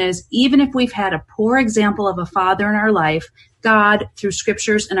conclusion is, even if we've had a poor example of a father in our life, God, through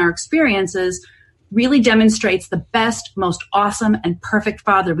scriptures and our experiences, really demonstrates the best, most awesome, and perfect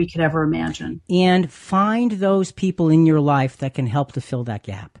father we could ever imagine. And find those people in your life that can help to fill that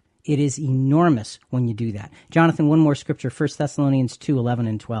gap. It is enormous when you do that. Jonathan, one more scripture, 1 Thessalonians 2, 11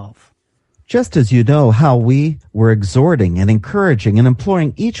 and 12. Just as you know how we were exhorting and encouraging and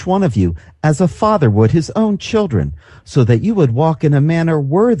imploring each one of you as a father would his own children, so that you would walk in a manner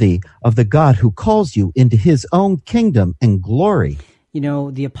worthy of the God who calls you into His own kingdom and glory.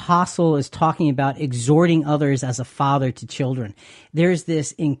 the apostle is talking about exhorting others as a father to children. There's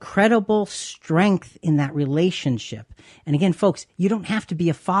this incredible strength in that relationship. And again, folks, you don't have to be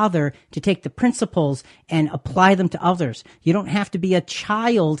a father to take the principles and apply them to others. You don't have to be a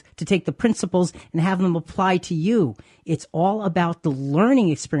child to take the principles and have them apply to you. It's all about the learning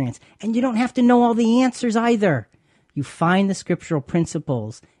experience. And you don't have to know all the answers either. You find the scriptural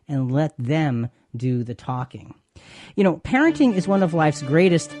principles and let them do the talking. Parenting is one of life's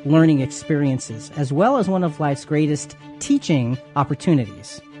greatest learning experiences, as well as one of life's greatest teaching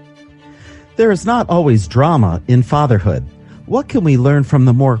opportunities. There is not always drama in fatherhood. What can we learn from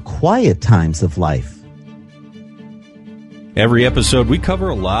the more quiet times of life? Every episode, we cover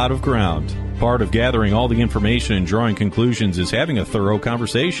a lot of ground. Part of gathering all the information and drawing conclusions is having a thorough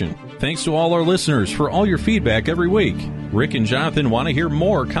conversation. Thanks to all our listeners for all your feedback every week. Rick and Jonathan want to hear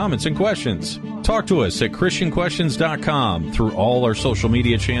more comments and questions. Talk to us at ChristianQuestions.com through all our social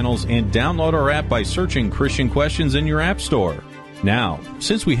media channels and download our app by searching Christian Questions in your app store. Now,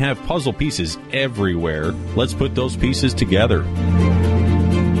 since we have puzzle pieces everywhere, let's put those pieces together.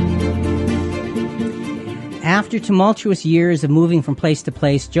 After tumultuous years of moving from place to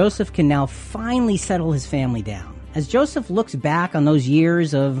place, Joseph can now finally settle his family down. As Joseph looks back on those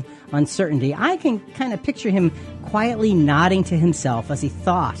years of uncertainty, I can kind of picture him quietly nodding to himself as he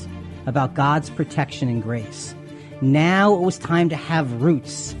thought about God's protection and grace. Now it was time to have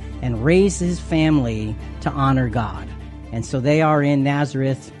roots and raise his family to honor God. And so they are in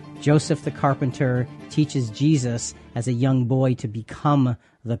Nazareth. Joseph the carpenter teaches Jesus as a young boy to become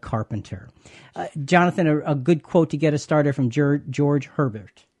the carpenter. Jonathan, a good quote to get us started from George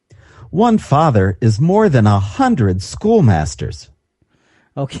Herbert. One father is more than 100 schoolmasters.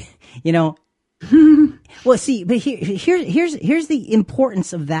 Okay, well, see, but here's the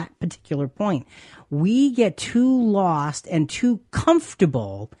importance of that particular point. We get too lost and too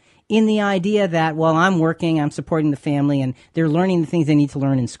comfortable in the idea that, well, I'm working, I'm supporting the family, and they're learning the things they need to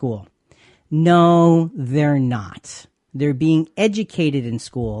learn in school. No, they're not. They're being educated in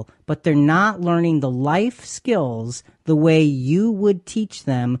school, but they're not learning the life skills the way you would teach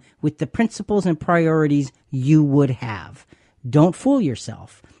them with the principles and priorities you would have. Don't fool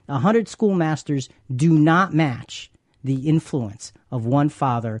yourself. 100 schoolmasters do not match the influence of one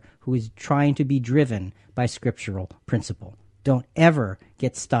father who is trying to be driven by scriptural principle. Don't ever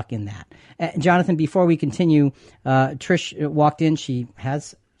get stuck in that. Jonathan, before we continue, Trish walked in. She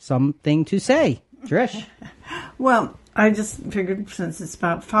has something to say. Trish. Well, I just figured since it's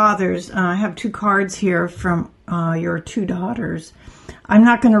about fathers, I have 2 cards here from your 2 daughters. I'm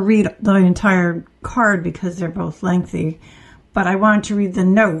not going to read the entire card because they're both lengthy, but I wanted to read the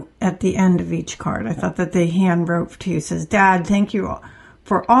note at the end of each card. I thought that they hand wrote to you. It says, Dad, thank you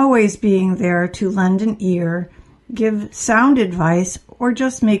for always being there to lend an ear, give sound advice, or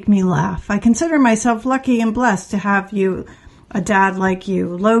just make me laugh. I consider myself lucky and blessed to have you, a dad like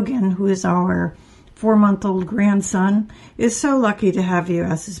you. Logan, who is our 4-month-old grandson, is so lucky to have you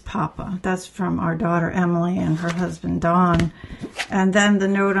as his papa. That's from our daughter Emily and her husband Don. And then the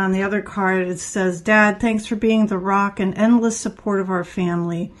note on the other card, it says, Dad, thanks for being the rock and endless support of our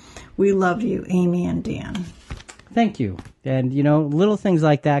family. We love you, Amy and Dan. Thank you. And, little things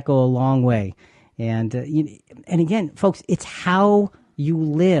like that go a long way. And again, folks, it's how you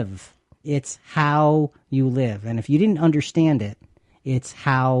live. It's how you live. And if you didn't understand it, it's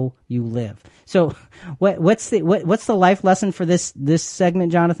how you live. So what's the life lesson for this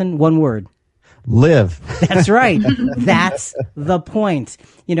segment, Jonathan? One word. Live. That's right. That's the point.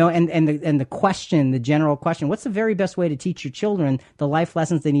 And the question, the general question, what's the very best way to teach your children the life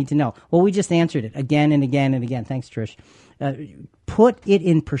lessons they need to know? Well, we just answered it again and again and again. Thanks, Trish. Put it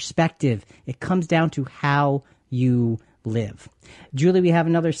in perspective. It comes down to how you live. Julie, we have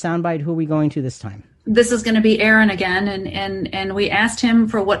another soundbite. Who are we going to this time? This is going to be Aaron again, and we asked him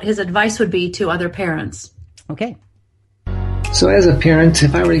for what his advice would be to other parents. Okay. So as a parent,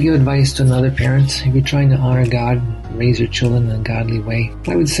 if I were to give advice to another parent, if you're trying to honor God, raise your children in a godly way,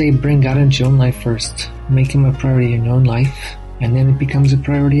 I would say bring God into your own life first. Make him a priority in your own life, and then it becomes a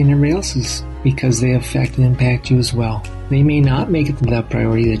priority in everybody else's because they affect and impact you as well. They may not make it to that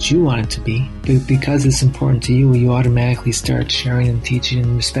priority that you want it to be, but because it's important to you, you automatically start sharing and teaching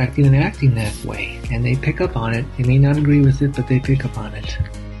and respecting and acting that way. And they pick up on it. They may not agree with it, but they pick up on it.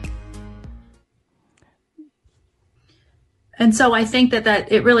 And so I think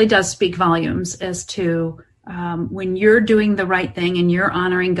that it really does speak volumes as to when you're doing the right thing and you're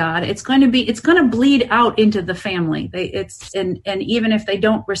honoring God, it's going to bleed out into the family. And even if they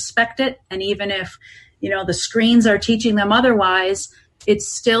don't respect it, and even if the screens are teaching them otherwise, it's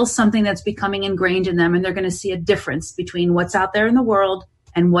still something that's becoming ingrained in them, and they're going to see a difference between what's out there in the world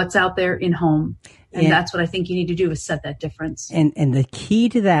and what's out there in home. And that's what I think you need to do, is set that difference. And the key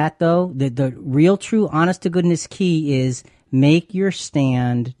to that, though, the real, true, honest to goodness key is make your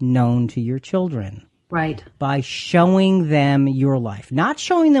stand known to your children. Right. By showing them your life. Not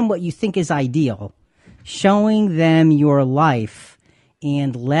showing them what you think is ideal, showing them your life,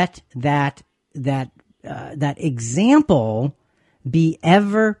 and let that example be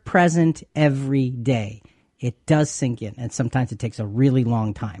ever present every day. It does sink in, and sometimes it takes a really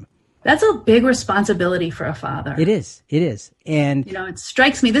long time. That's a big responsibility for a father. It is. And it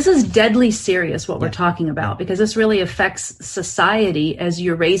strikes me, this is deadly serious what we're talking about, because this really affects society as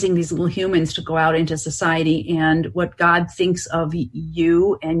you're raising these little humans to go out into society, and what God thinks of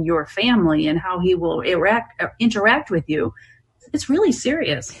you and your family and how he will interact with you. It's really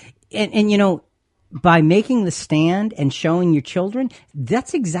serious. And by making the stand and showing your children,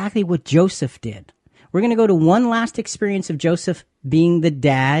 that's exactly what Joseph did. We're going to go to one last experience of Joseph being the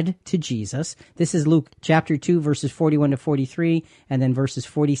dad to Jesus. This is Luke chapter 2, verses 41 to 43, and then verses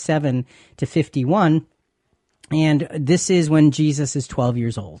 47 to 51. And this is when Jesus is 12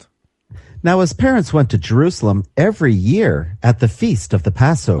 years old. Now his parents went to Jerusalem every year at the feast of the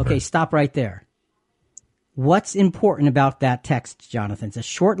Passover. Okay, stop right there. What's important about that text, Jonathan? It's a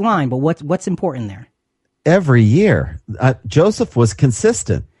short line, but what's important there? Every year. Joseph was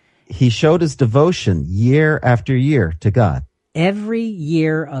consistent. He showed his devotion year after year to God. Every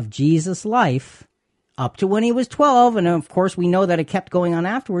year of Jesus' life, up to when he was 12, and of course we know that it kept going on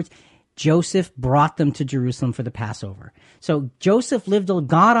afterwards, Joseph brought them to Jerusalem for the Passover. So Joseph lived a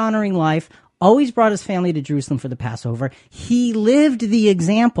God-honoring life, always brought his family to Jerusalem for the Passover. He lived the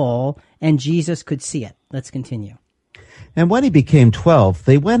example, and Jesus could see it. Let's continue. And when he became 12,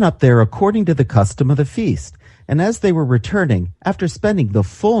 they went up there according to the custom of the feast. And as they were returning, after spending the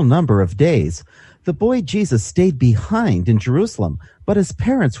full number of days, the boy Jesus stayed behind in Jerusalem, but his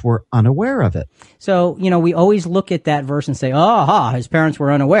parents were unaware of it. So, we always look at that verse and say, his parents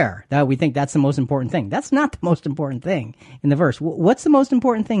were unaware. That we think that's the most important thing. That's not the most important thing in the verse. What's the most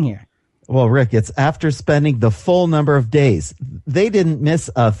important thing here? Well, Rick, it's after spending the full number of days. They didn't miss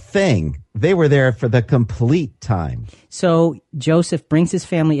a thing. They were there for the complete time. So Joseph brings his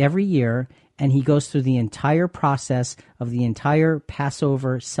family every year, and he goes through the entire process of the entire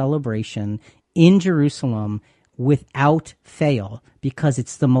Passover celebration in Jerusalem without fail, because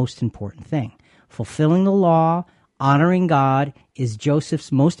it's the most important thing. Fulfilling the law, honoring God is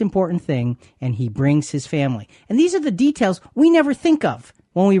Joseph's most important thing, and he brings his family. And these are the details we never think of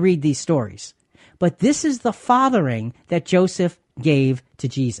when we read these stories. But this is the fathering that Joseph gave to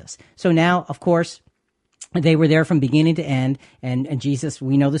Jesus. So now, of course, they were there from beginning to end, and Jesus,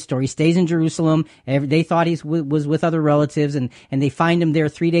 we know the story, stays in Jerusalem. They thought he was with other relatives, and they find him there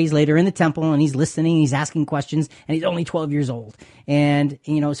 3 days later in the temple, and he's listening, he's asking questions, and he's only 12 years old. And,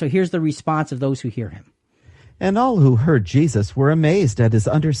 so here's the response of those who hear him. And all who heard Jesus were amazed at his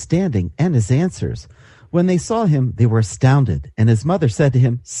understanding and his answers. When they saw him, they were astounded, and his mother said to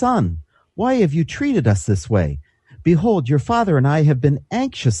him, "Son, why have you treated us this way? Behold, your father and I have been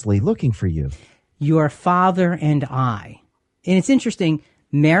anxiously looking for you." Your father and I. And it's interesting,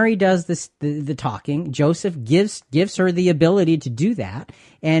 Mary does the talking. Joseph gives her the ability to do that.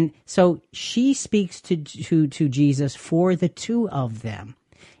 And so she speaks to Jesus for the two of them.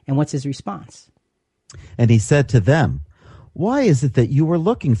 And what's his response? And he said to them, "Why is it that you were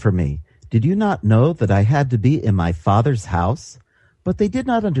looking for me? Did you not know that I had to be in my Father's house?" But they did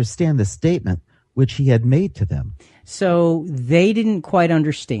not understand the statement which he had made to them. So they didn't quite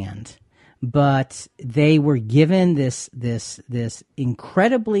understand. But they were given this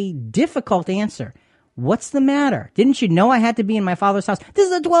incredibly difficult answer. What's the matter? Didn't you know I had to be in my Father's house? This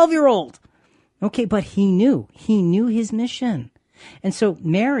is a 12-year-old. Okay, but he knew his mission. And so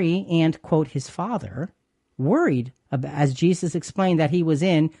Mary and, quote, his father worried, as Jesus explained, that he was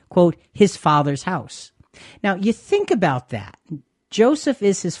in, quote, his Father's house. Now, you think about that. Joseph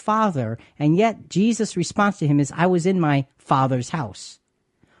is his father, and yet Jesus' response to him is, "I was in my Father's house."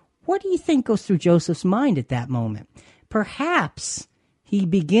 What do you think goes through Joseph's mind at that moment? Perhaps he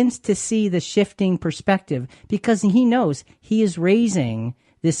begins to see the shifting perspective, because he knows he is raising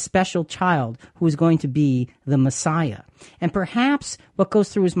this special child who is going to be the Messiah. And perhaps what goes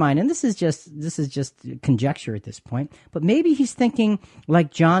through his mind, and this is just conjecture at this point, but maybe he's thinking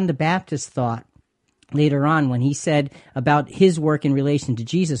like John the Baptist thought later on when he said about his work in relation to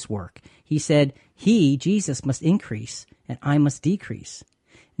Jesus' work. He said, Jesus, must increase and I must decrease.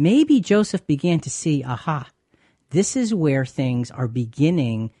 Maybe Joseph began to see, this is where things are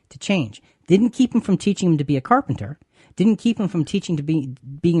beginning to change. Didn't keep him from teaching him to be a carpenter. didn't keep him from teaching to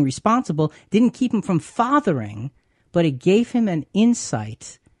being responsible, didn't keep him from fathering, but it gave him an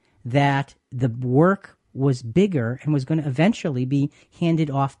insight that the work was bigger and was going to eventually be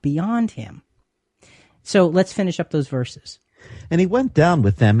handed off beyond him. So let's finish up those verses. And he went down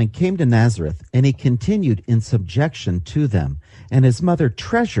with them and came to Nazareth, and he continued in subjection to them. And his mother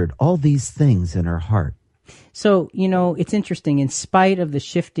treasured all these things in her heart. So, it's interesting. In spite of the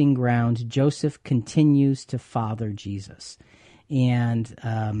shifting ground, Joseph continues to father Jesus. And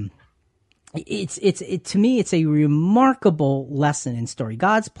to me, it's a remarkable lesson in story.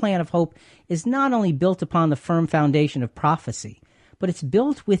 God's plan of hope is not only built upon the firm foundation of prophecy, but it's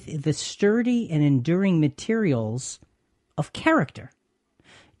built with the sturdy and enduring materials of character.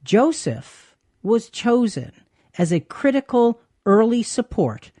 Joseph was chosen as a critical early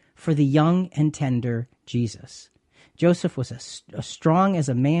support for the young and tender Jesus. Joseph was as strong as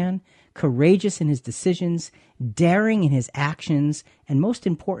a man, courageous in his decisions, daring in his actions, and most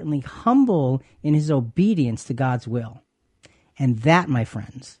importantly, humble in his obedience to God's will. And that, my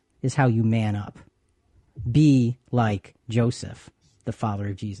friends, is how you man up. Be like Joseph, the father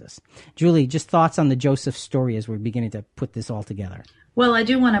of Jesus. Julie, just thoughts on the Joseph story as we're beginning to put this all together. Well, I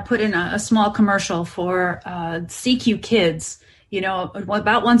do want to put in a small commercial for CQ Kids.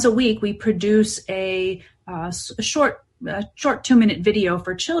 About once a week, we produce a short 2-minute video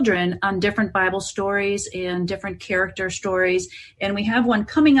for children on different Bible stories and different character stories. And we have one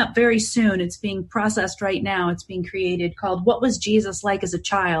coming up very soon. It's being processed right now. It's being created, called What Was Jesus Like as a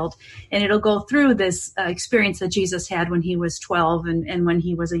Child? And it'll go through this experience that Jesus had when he was 12 and when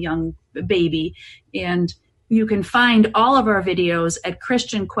he was a young baby. And you can find all of our videos at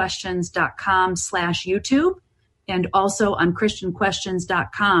christianquestions.com/YouTube. And also on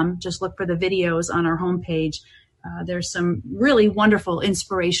christianquestions.com, just look for the videos on our homepage. There's some really wonderful,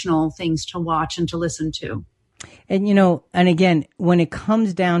 inspirational things to watch and to listen to. And, and again, when it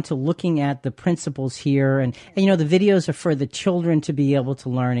comes down to looking at the principles here, and the videos are for the children to be able to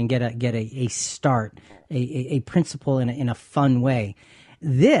learn and get a start, a principle in a fun way.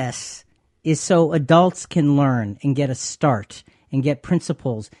 This is so adults can learn and get a start and get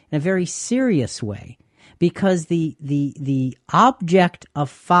principles in a very serious way. Because the object of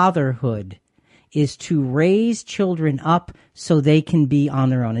fatherhood is to raise children up so they can be on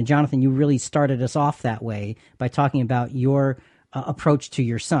their own. And Jonathan, you really started us off that way by talking about your approach to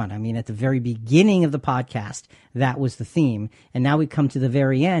your son. I mean, at the very beginning of the podcast, that was the theme. And now we come to the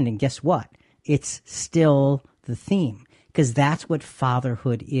very end, and guess what? It's still the theme, because that's what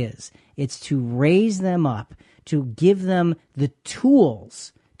fatherhood is. It's to raise them up, to give them the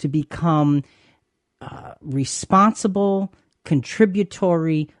tools to become responsible,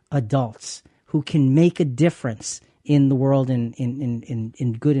 contributory adults who can make a difference in the world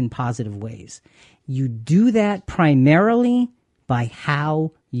in good and positive ways. You do that primarily by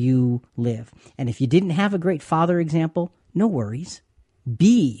how you live. And if you didn't have a great father example, no worries.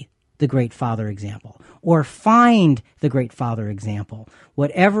 Be the great father example, or find the great father example.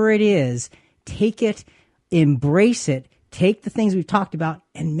 Whatever it is, take it, embrace it, take the things we've talked about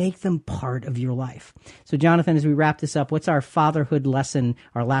and make them part of your life. So, Jonathan, as we wrap this up, what's our fatherhood lesson,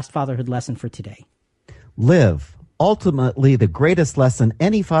 our last fatherhood lesson for today? Live. Ultimately, the greatest lesson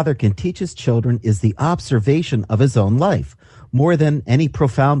any father can teach his children is the observation of his own life. More than any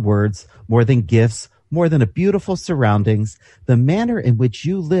profound words, more than gifts, more than a beautiful surroundings, the manner in which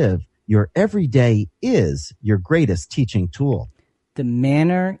you live your everyday is your greatest teaching tool. The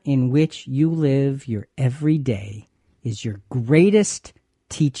manner in which you live your everyday is your greatest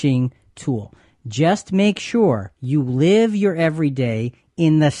teaching tool. Just make sure you live your everyday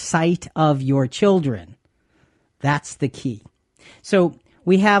in the sight of your children. That's the key. So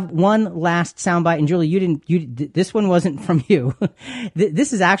we have one last soundbite, and Julie, this one wasn't from you.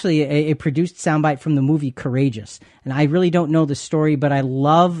 This is actually a produced soundbite from the movie Courageous, and I really don't know the story, but I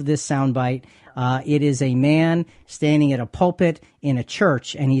love this soundbite. It is a man standing at a pulpit in a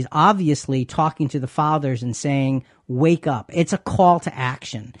church, and he's obviously talking to the fathers and saying, wake up. It's a call to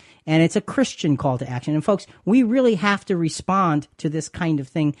action, and it's a Christian call to action. And folks, we really have to respond to this kind of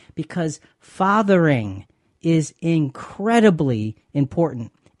thing because fathering is incredibly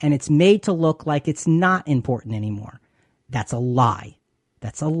important, and it's made to look like it's not important anymore. That's a lie.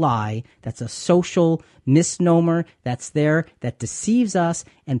 That's a lie. That's a social misnomer that's there that deceives us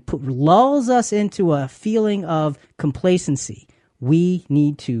and lulls us into a feeling of complacency. We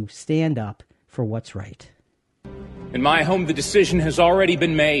need to stand up for what's right. In my home, the decision has already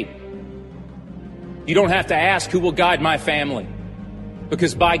been made. You don't have to ask who will guide my family,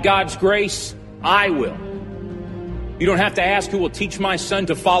 because by God's grace, I will. You don't have to ask who will teach my son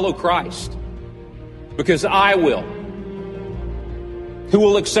to follow Christ, because I will. Who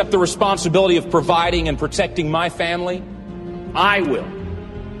will accept the responsibility of providing and protecting my family? I will.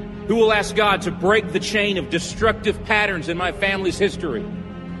 Who will ask God to break the chain of destructive patterns in my family's history?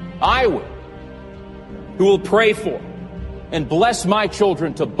 I will. Who will pray for and bless my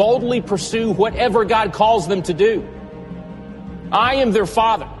children to boldly pursue whatever God calls them to do? I am their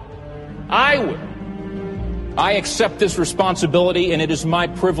father. I will. I accept this responsibility, and it is my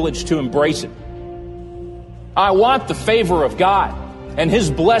privilege to embrace it. I want the favor of God and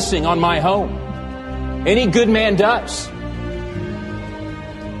His blessing on my home. Any good man does.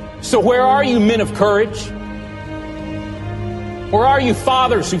 So where are you, men of courage? Where are you,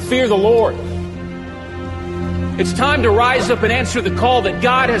 fathers who fear the Lord? It's time to rise up and answer the call that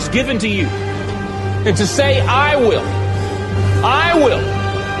God has given to you, and to say, I will. I will.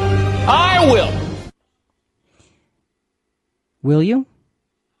 I will. Will you?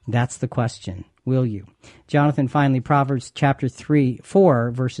 That's the question. Will you? Jonathan, finally, Proverbs chapter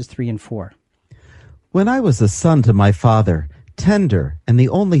 4, verses 3 and 4. When I was a son to my father, tender and the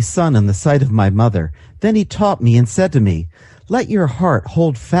only son in the sight of my mother, then he taught me and said to me, let your heart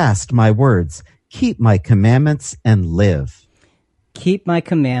hold fast my words, keep my commandments and live. Keep my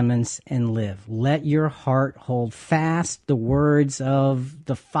commandments and live. Let your heart hold fast the words of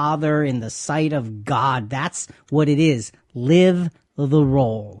the Father in the sight of God. That's what it is. Live the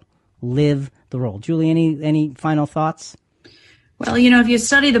role. Live the role. Julie, any final thoughts? Well, if you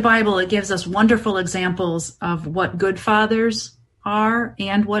study the Bible, it gives us wonderful examples of what good fathers are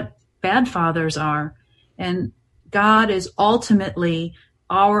and what bad fathers are. And God is ultimately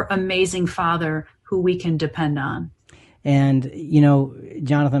our amazing Father who we can depend on. And,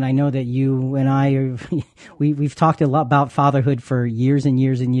 Jonathan, I know that you and I, we've talked a lot about fatherhood for years and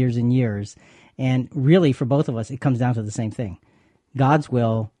years and years and years. And really, for both of us, it comes down to the same thing. God's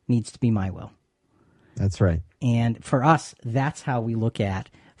will needs to be my will. That's right. And for us, that's how we look at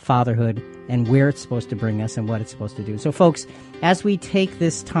fatherhood and where it's supposed to bring us and what it's supposed to do. So, folks, as we take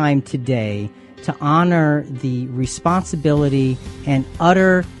this time today to honor the responsibility and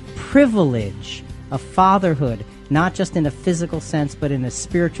utter privilege of fatherhood, not just in a physical sense, but in a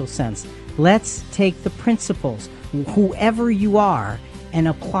spiritual sense, let's take the principles, whoever you are, and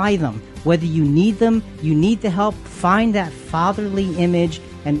apply them. Whether you need them, you need the help, find that fatherly image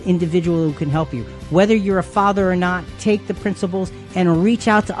and individual who can help you. Whether you're a father or not, take the principles and reach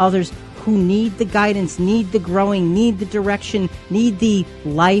out to others who need the guidance, need the growing, need the direction, need the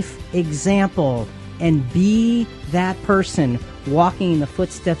life example, and be that person walking in the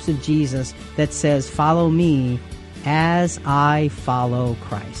footsteps of Jesus that says, follow me as I follow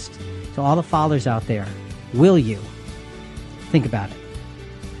Christ. To all the fathers out there, will you? Think about it.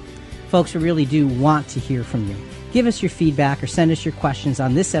 Folks, we really do want to hear from you. Give us your feedback or send us your questions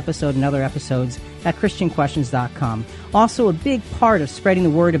on this episode and other episodes at ChristianQuestions.com. Also, a big part of spreading the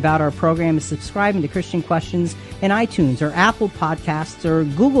word about our program is subscribing to Christian Questions in iTunes or Apple Podcasts or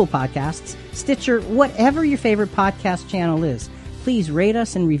Google Podcasts, Stitcher, whatever your favorite podcast channel is. Please rate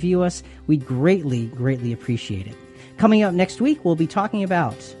us and review us. We'd greatly, greatly appreciate it. Coming up next week, we'll be talking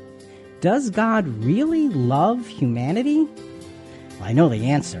about, does God really love humanity? Well, I know the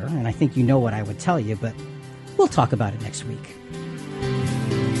answer, and I think you know what I would tell you, but we'll talk about it next week.